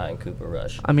Prescott and Cooper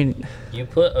Rush.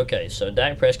 So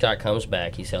Dak Prescott comes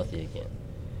back, he's healthy again.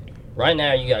 Right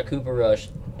now, you got Cooper Rush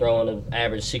throwing an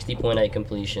average 60.8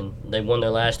 completion. They've won their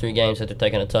last 3 games after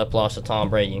taking a tough loss to Tom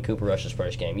Brady in Cooper Rush's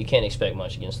first game. You can't expect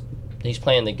much against. He's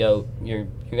playing the GOAT. You're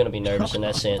going to be nervous in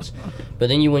that sense. But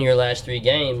then you win your last 3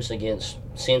 games against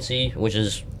Cincy, which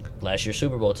is last year's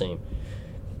Super Bowl team,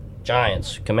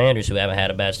 Giants, Commanders, who haven't had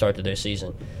a bad start to their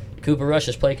season. Cooper Rush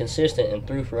has played consistent and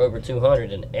threw for over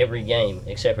 200 in every game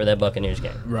except for that Buccaneers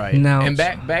game. Right. And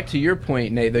back to your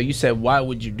point, Nate, though, you said, why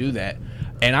would you do that?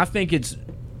 And I think it's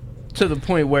to the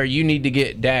point where you need to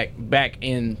get Dak back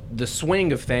in the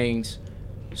swing of things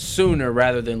sooner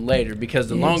rather than later, because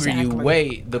the longer you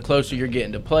wait, the closer you're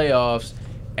getting to playoffs,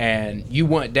 and you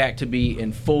want Dak to be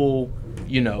in full,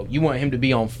 you want him to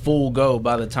be on full go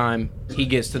by the time he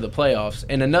gets to the playoffs.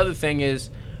 And another thing is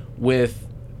with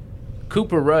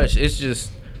Cooper Rush, it's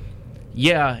just,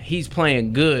 he's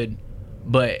playing good,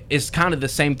 but it's kind of the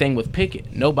same thing with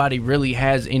Pickett. Nobody really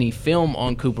has any film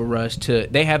on Cooper Rush.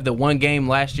 They have the one game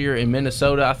last year in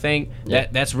Minnesota, I think. Yeah.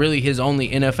 That's really his only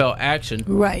NFL action.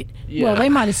 Right. Yeah. Well, they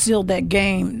might have sealed that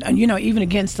game, even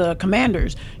against the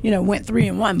Commanders, went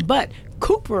 3-1. But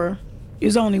Cooper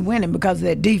is only winning because of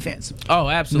that defense. Oh,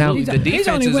 absolutely. Now, the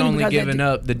defense is only given giving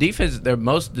up. The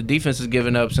defense is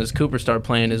given up since Cooper started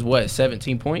playing is what,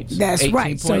 17 points? That's 18 right.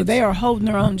 points? So they are holding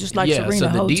their own just like Serena so the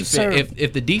holds defense, a serve.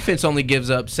 if the defense only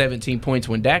gives up 17 points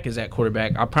when Dak is at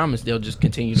quarterback, I promise they'll just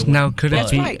continue to win. Now, could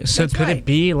it be? right. So That's could right. it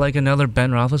be like another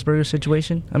Ben Roethlisberger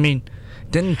situation? I mean,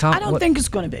 didn't Tom? I don't think it's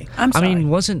going to be. I'm I sorry. mean,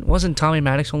 wasn't Tommy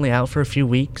Maddox only out for a few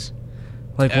weeks?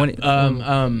 Like when?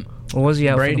 Or was he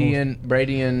out? Brady for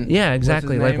the and yeah,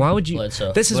 exactly. Like, why would you?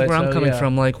 Bledsoe. This is where I'm Bledsoe, coming yeah.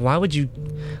 from. Like, why would you?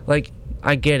 Like,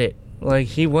 I get it. Like,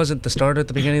 he wasn't the starter at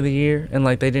the beginning of the year, and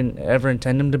like they didn't ever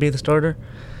intend him to be the starter.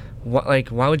 Why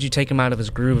would you take him out of his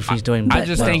groove if he's doing? I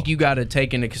just well? think you got to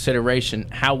take into consideration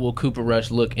how will Cooper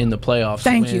Rush look in the playoffs.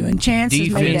 Thank when you, and Chance has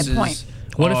made that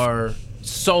point. Are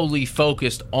solely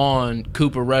focused on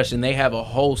Cooper Rush, and they have a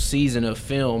whole season of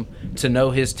film to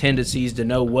know his tendencies, to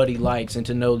know what he likes, and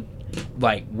to know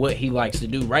like what he likes to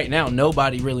do. Right now,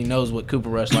 nobody really knows what Cooper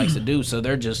Rush likes to do, so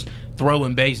they're just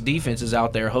throwing base defenses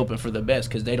out there hoping for the best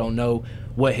because they don't know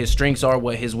what his strengths are,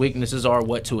 what his weaknesses are,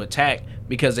 what to attack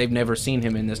because they've never seen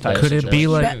him in this type of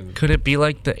situation. Could it be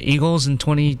like the Eagles in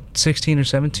 2016 or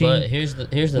 17? But here's the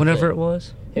whenever thing. it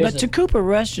was. But to Cooper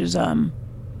Rush's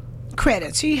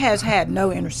credits, he has had no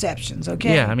interceptions,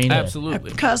 okay? Yeah, I mean, absolutely.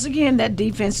 Because, again, that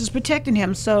defense is protecting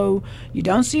him, so you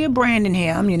don't see a brand in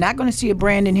him. You're not going to see a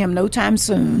brand in him no time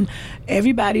soon.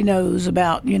 Everybody knows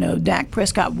about, Dak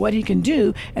Prescott, what he can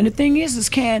do. And the thing is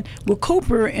will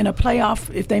Cooper in a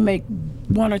playoff, if they make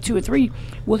 1 or 2 or 3,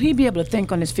 will he be able to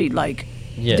think on his feet like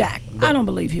Dak? I don't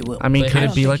believe he will. I mean, could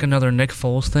it be like another Nick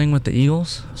Foles thing with the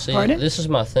Eagles? See, this is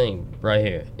my thing right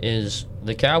here, is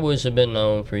the Cowboys have been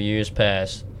known for years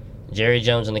past, Jerry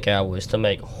Jones and the Cowboys, to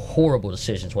make horrible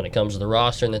decisions when it comes to the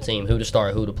roster and the team, who to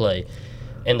start, who to play.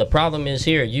 And the problem is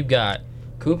here, you've got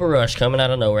Cooper Rush coming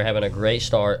out of nowhere, having a great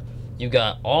start. You've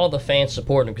got all the fans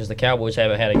supporting him because the Cowboys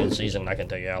haven't had a good season, I can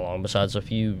tell you how long, besides a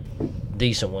few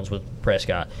decent ones with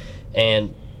Prescott.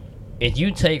 And if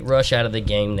you take Rush out of the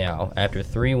game now after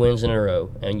 3 wins in a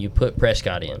row and you put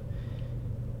Prescott in,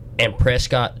 and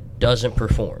Prescott doesn't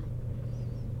perform,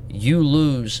 you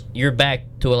lose, you're back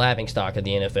to a laughingstock of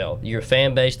the NFL. Your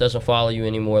fan base doesn't follow you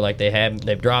anymore like they have.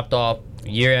 They've dropped off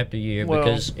year after year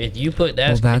because if you put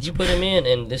if you put him in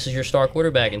and this is your star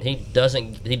quarterback and he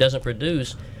doesn't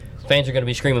produce, fans are going to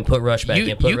be screaming, "Put Rush back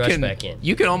in! Put Rush back in!"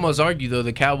 You can almost argue though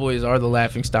the Cowboys are the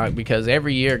laughingstock because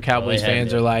every year Cowboys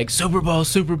fans are like Super Bowl,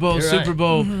 Super Bowl, You're Super right.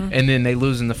 Bowl, Mm-hmm. and then they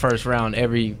lose in the first round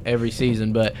every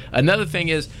season. But another thing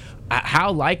is,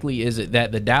 how likely is it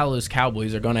that the Dallas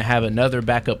Cowboys are going to have another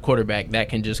backup quarterback that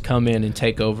can just come in and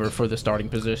take over for the starting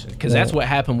position? Because that's what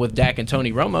happened with Dak and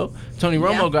Tony Romo. Tony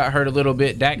Romo got hurt a little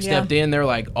bit. Dak stepped in. They're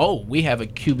like, oh, we have a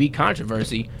QB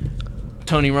controversy.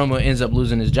 Tony Romo ends up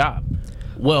losing his job.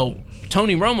 Well,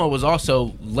 Tony Romo was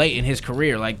also late in his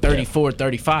career, like 34,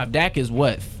 35. Dak is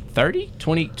what, 30?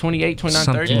 28, 29, 30?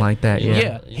 Something like that, yeah.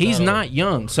 Yeah, he's not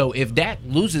young. So if Dak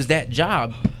loses that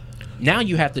job, now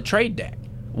you have to trade Dak.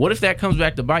 What if that comes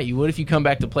back to bite you? What if you come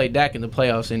back to play Dak in the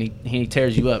playoffs and he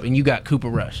tears you up and you got Cooper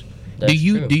Rush? That's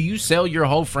true. Do you sell your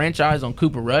whole franchise on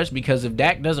Cooper Rush? Because if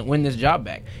Dak doesn't win this job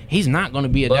back, he's not going to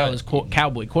be a Dallas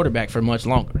Cowboy quarterback for much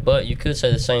longer. But you could say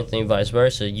the same thing vice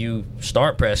versa. You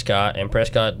start Prescott, and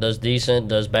Prescott does decent,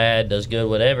 does bad, does good,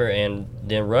 whatever, and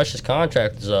then Rush's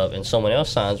contract is up, and someone else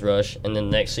signs Rush, and then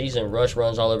next season Rush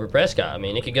runs all over Prescott. I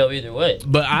mean, it could go either way.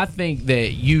 But I think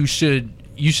that you should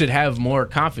have more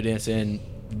confidence in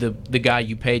the guy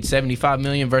you paid $75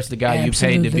 million versus the guy you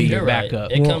paid to be your You're right.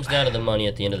 backup. It comes down to the money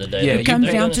at the end of the day. Yeah, It comes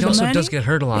down to He the also money. does get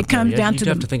hurt a lot. It comes though. down you to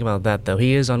have the to think about that, though.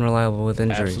 He is unreliable with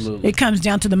injuries. Absolutely. It comes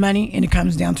down to the money, and it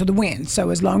comes down to the win. So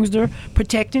as long as they're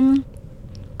protecting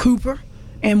Cooper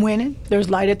and winning, there's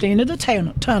light at the end of the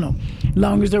tunnel. As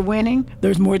long as they're winning,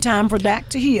 there's more time for Dak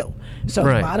to heal. So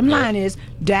Right. the bottom line is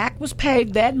Dak was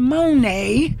paid that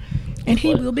money, and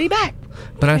he will be back.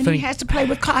 But I and think he has to play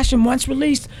with caution once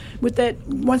released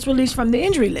from the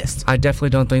injury list. I definitely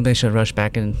don't think they should rush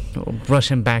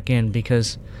him back in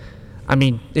because, I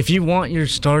mean, if you want your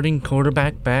starting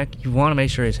quarterback back, you want to make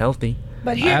sure he's healthy.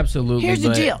 But Absolutely, here's the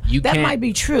but deal. you That can't- might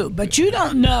be true, but you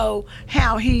don't know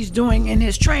how he's doing in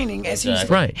his training as he's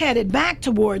Right. headed back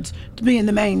towards being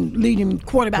the main leading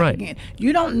quarterback Right. again.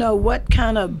 You don't know what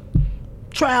kind of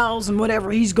trials and whatever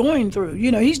he's going through.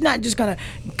 You know, he's not just going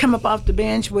to come up off the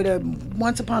bench with a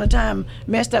once upon a time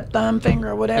messed up thumb, finger,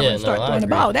 or whatever and start throwing the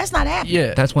ball. That's not happening.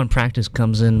 Yeah. That's when practice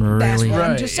comes in really. That's what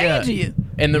I'm just saying to you.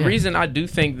 And the reason I do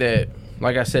think that,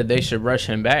 like I said, they should rush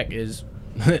him back is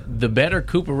the better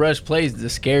Cooper Rush plays, the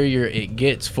scarier it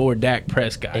gets for Dak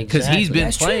Prescott. Because he's been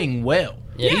That's playing well.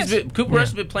 Yeah. Cooper Rush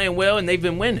has been playing well, and they've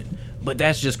been winning. but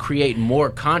that's just creating more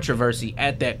controversy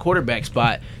at that quarterback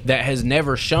spot that has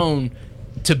never shown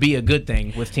to be a good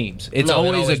thing with teams. It's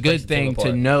always a good thing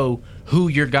to know who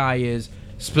your guy is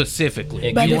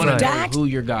specifically. But you if want to know Dak- who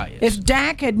your guy is. If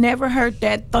Dak had never hurt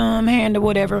that thumb, hand, or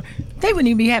whatever, they wouldn't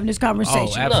even be having this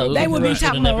conversation. absolutely. They would be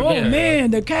talking about, oh man,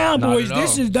 the Cowboys, Not at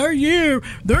this all. is their year.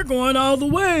 They're going all the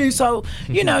way. So,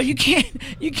 you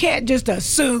can't just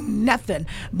assume nothing.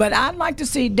 But I'd like to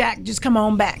see Dak just come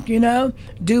on back,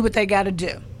 do what they got to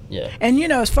do. Yeah. And,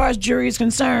 as far as jury is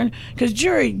concerned, because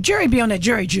jury be on that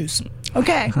jury juice.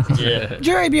 Okay? Yeah.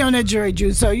 Jury be on that jury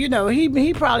juice. So,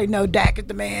 he probably know Dak is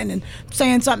the man and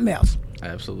saying something else.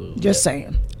 Absolutely. Just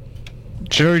saying.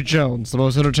 Jerry Jones, the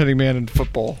most entertaining man in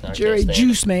football. Jerry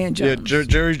Juice Man Jones. Yeah,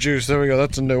 Jerry Juice. There we go.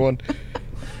 That's a new one.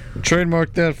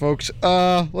 Trademark that, folks.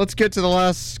 Let's get to the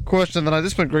last question tonight.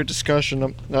 This has been a great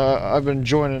discussion. I've been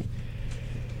enjoying it.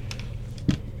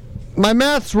 My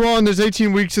math's wrong. There's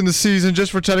 18 weeks in the season.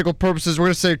 Just for technical purposes, we're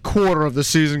going to say a quarter of the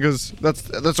season because that's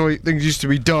the way things used to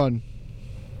be done.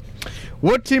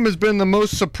 What team has been the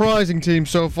most surprising team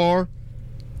so far?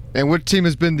 And what team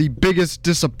has been the biggest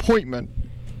disappointment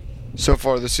so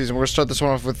far this season? We're going to start this one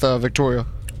off with Victoria.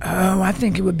 Oh, I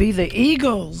think it would be the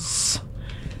Eagles.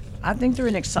 I think they're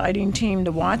an exciting team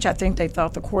to watch. I think they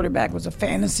thought the quarterback was a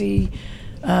fantasy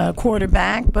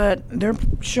quarterback, but they're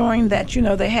showing that,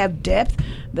 they have depth.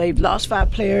 They've lost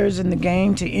 5 players in the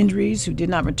game to injuries who did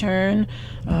not return.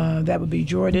 That would be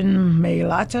Jordan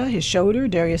Mailata, his shoulder,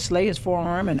 Darius Slay, his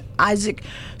forearm, and Isaac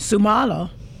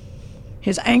Sumalo,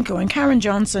 his ankle, and Kyron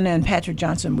Johnson and Patrick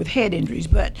Johnson with head injuries.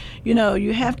 But,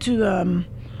 you have to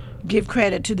give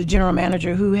credit to the general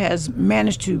manager who has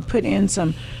managed to put in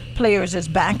some players as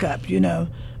backup,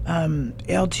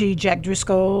 LT Jack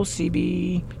Driscoll,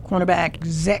 CB cornerback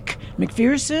Zach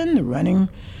McPherson, the running,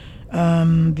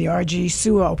 the RG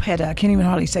Suo Peta, I can't even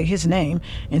hardly say his name,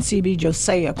 and CB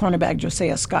Josiah, cornerback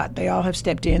Josiah Scott. They all have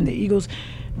stepped in. The Eagles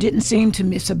didn't seem to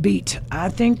miss a beat. I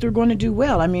think they're going to do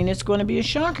well. I mean, it's going to be a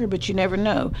shocker, but you never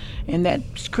know. And that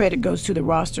credit goes to the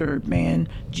roster man,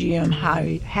 GM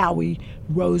Howie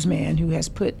Roseman, who has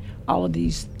put all of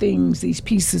these things, these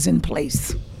pieces in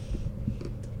place.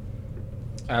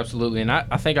 Absolutely, and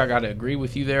I think I got to agree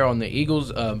with you there on the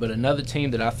Eagles. But another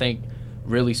team that I think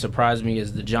really surprised me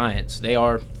is the Giants. They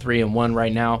are 3-1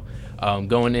 right now.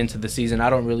 Going into the season, I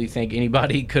don't really think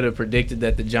anybody could have predicted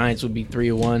that the Giants would be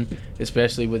 3-1,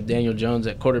 especially with Daniel Jones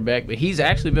at quarterback. But he's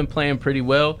actually been playing pretty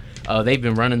well. They've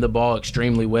been running the ball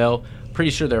extremely well.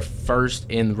 Pretty sure they're first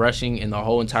in rushing in the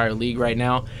whole entire league right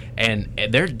now. And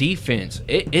their defense,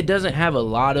 it doesn't have a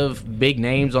lot of big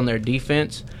names on their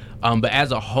defense. But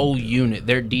as a whole unit,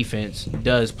 their defense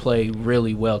does play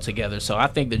really well together. So I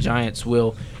think the Giants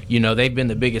will, they've been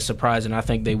the biggest surprise, and I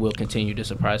think they will continue to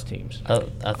surprise teams.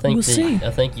 I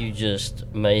think you just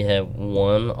may have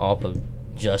one off of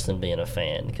Justin being a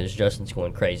fan, because Justin's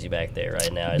going crazy back there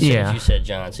right now. As soon as you said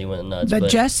Giants, he went nuts. But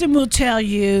Justin will tell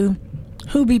you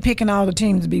who be picking all the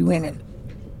teams to be winning.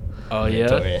 Oh,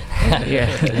 yeah?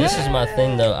 Yeah. This is my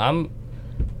thing, though.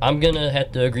 I'm going to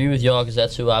have to agree with y'all because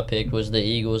that's who I picked was the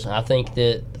Eagles. I think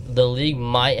that the league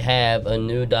might have a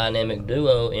new dynamic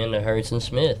duo in the Hurts and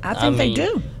Smith. I think they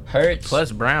do. Hurts.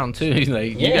 Plus Brown, too. You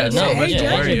got no, so much to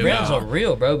worry about. Brown's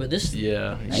unreal, bro. But this,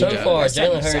 so far,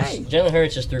 Jalen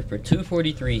Hurts is through for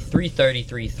 243,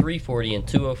 333, 340, and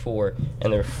 204,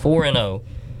 and they're 4-0.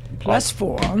 Plus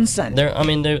 4 on Sunday.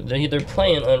 They're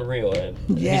playing unreal.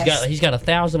 Yes. He's got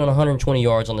 1,120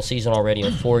 yards on the season already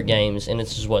in 4 games, and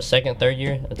it's his third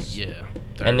year.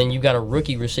 And then you got a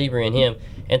rookie receiver in him.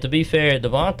 And to be fair,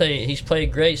 Devontae, he's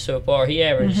played great so far. He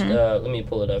averaged. Let me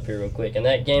pull it up here real quick. In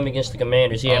that game against the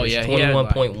Commanders, he averaged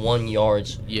 21.1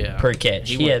 yards per catch.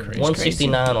 He had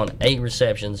 169 on 8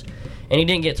 receptions. And he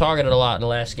didn't get targeted a lot in the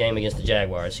last game against the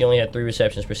Jaguars. He only had 3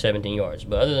 receptions for 17 yards.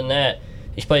 But other than that,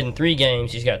 he's played in 3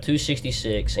 games. He's got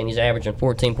 266, and he's averaging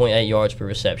 14.8 yards per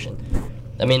reception.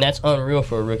 I mean, that's unreal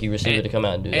for a rookie receiver to come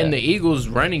out and do that. And the Eagles'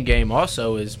 running game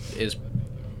also is.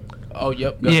 Oh,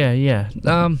 yep. Go. Yeah.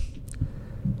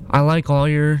 I like all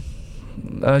your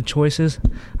choices.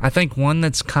 I think one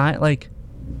that's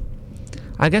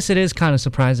I guess it is kind of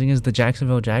surprising is the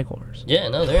Jacksonville Jaguars. Yeah,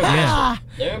 no, they're impressive.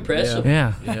 They're impressive.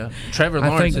 Yeah. Trevor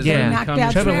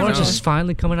Lawrence is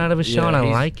finally coming out of his shell, and I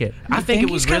like it. I think it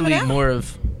was really more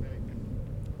of.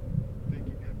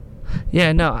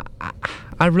 Yeah, no,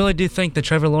 I really do think that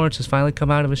Trevor Lawrence has finally come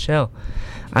out of his shell.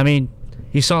 I mean,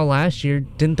 you saw last year,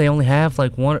 didn't they only have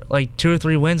 2 or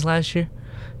 3 wins last year?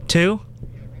 2?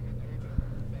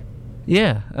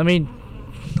 Yeah, I mean,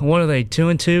 what are they,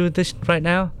 2-2 right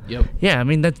now? Yep. Yeah, I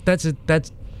mean that's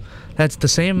the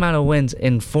same amount of wins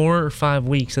in 4 or 5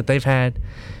 weeks that they've had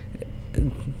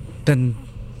than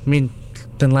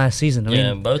last season. I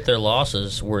Yeah, mean, both their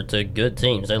losses were to good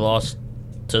teams. They lost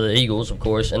to the Eagles, of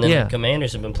course, and then the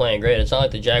Commanders have been playing great. It's not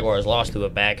like the Jaguars lost to a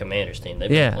bad Commanders team. They've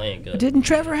been playing good. Didn't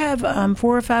Trevor have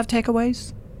 4 or 5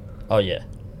 takeaways? Oh, yeah.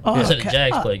 I said the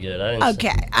Jags play good. I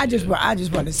didn't I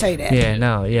just want to say that.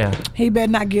 Yeah. He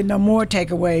better not get no more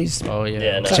takeaways. Oh,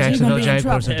 yeah. No. Jacksonville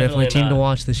Jaguars are definitely a team to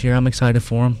watch this year. I'm excited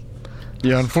for them.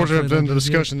 Yeah, unfortunately, I've done the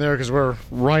discussion there because we're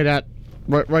right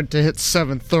to hit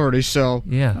 7:30. So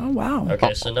yeah. Oh wow.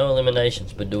 Okay, so no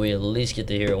eliminations, but do we at least get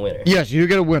to hear a winner? Yes, you do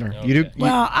get a winner. Okay. You do.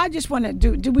 Well, I just want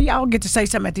to do we all get to say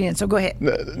something at the end? So go ahead.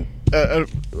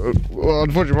 Well,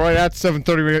 unfortunately, right at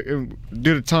 7:30,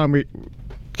 due to time, we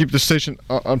keep the station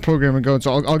on programming going.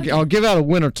 So I'll give out a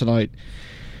winner tonight.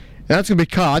 And that's gonna be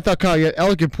Kyle. I thought Kyle had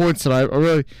elegant points tonight. I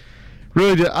really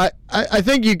did. I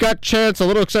think you got a chance. A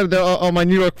little excited there on my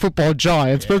New York Football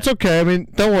Giants, but it's okay. I mean,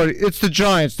 don't worry. It's the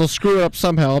Giants. They'll screw it up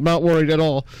somehow. I'm not worried at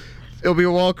all. It'll be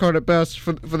a wild card at best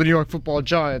for the New York Football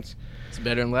Giants. It's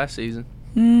better than last season.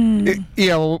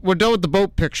 Well, we're done with the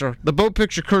boat picture. The boat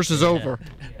picture curse is over.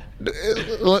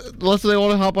 Unless they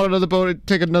want to hop on another boat and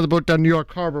take another boat down New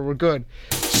York Harbor, we're good.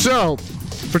 So,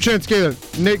 for Chance Gaylor,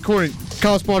 Nate Corning,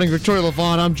 Kyle Spalding, Victoria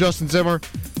Levon, I'm Justin Zimmer.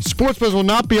 SportsBuzz will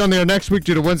not be on there next week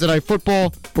due to Wednesday Night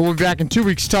Football, but we'll be back in 2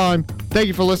 weeks' time. Thank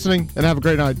you for listening, and have a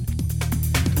great night.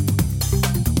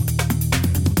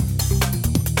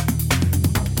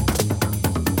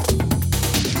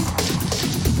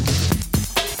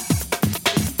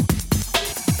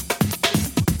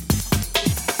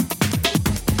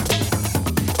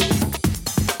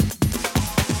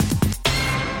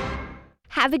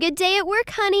 Have a good day at work,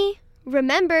 honey.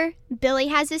 Remember, Billy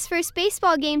has his first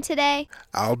baseball game today.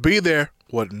 I'll be there.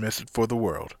 Wouldn't miss it for the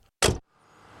world.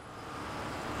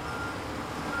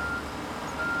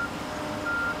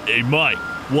 Hey, Mike,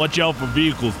 watch out for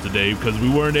vehicles today because we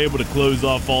weren't able to close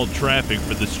off all traffic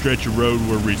for the stretch of road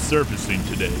we're resurfacing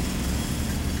today.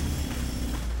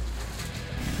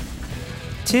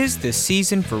 'Tis the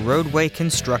season for roadway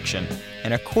construction,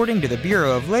 and according to the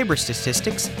Bureau of Labor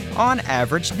Statistics, on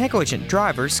average, negligent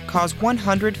drivers cause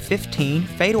 115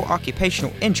 fatal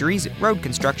occupational injuries at road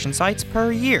construction sites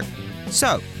per year.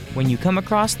 So, when you come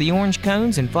across the orange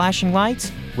cones and flashing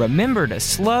lights, remember to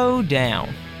slow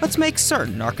down. Let's make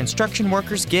certain our construction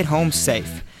workers get home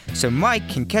safe, so Mike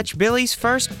can catch Billy's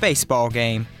first baseball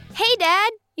game. Hey, Dad,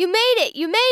 you made it!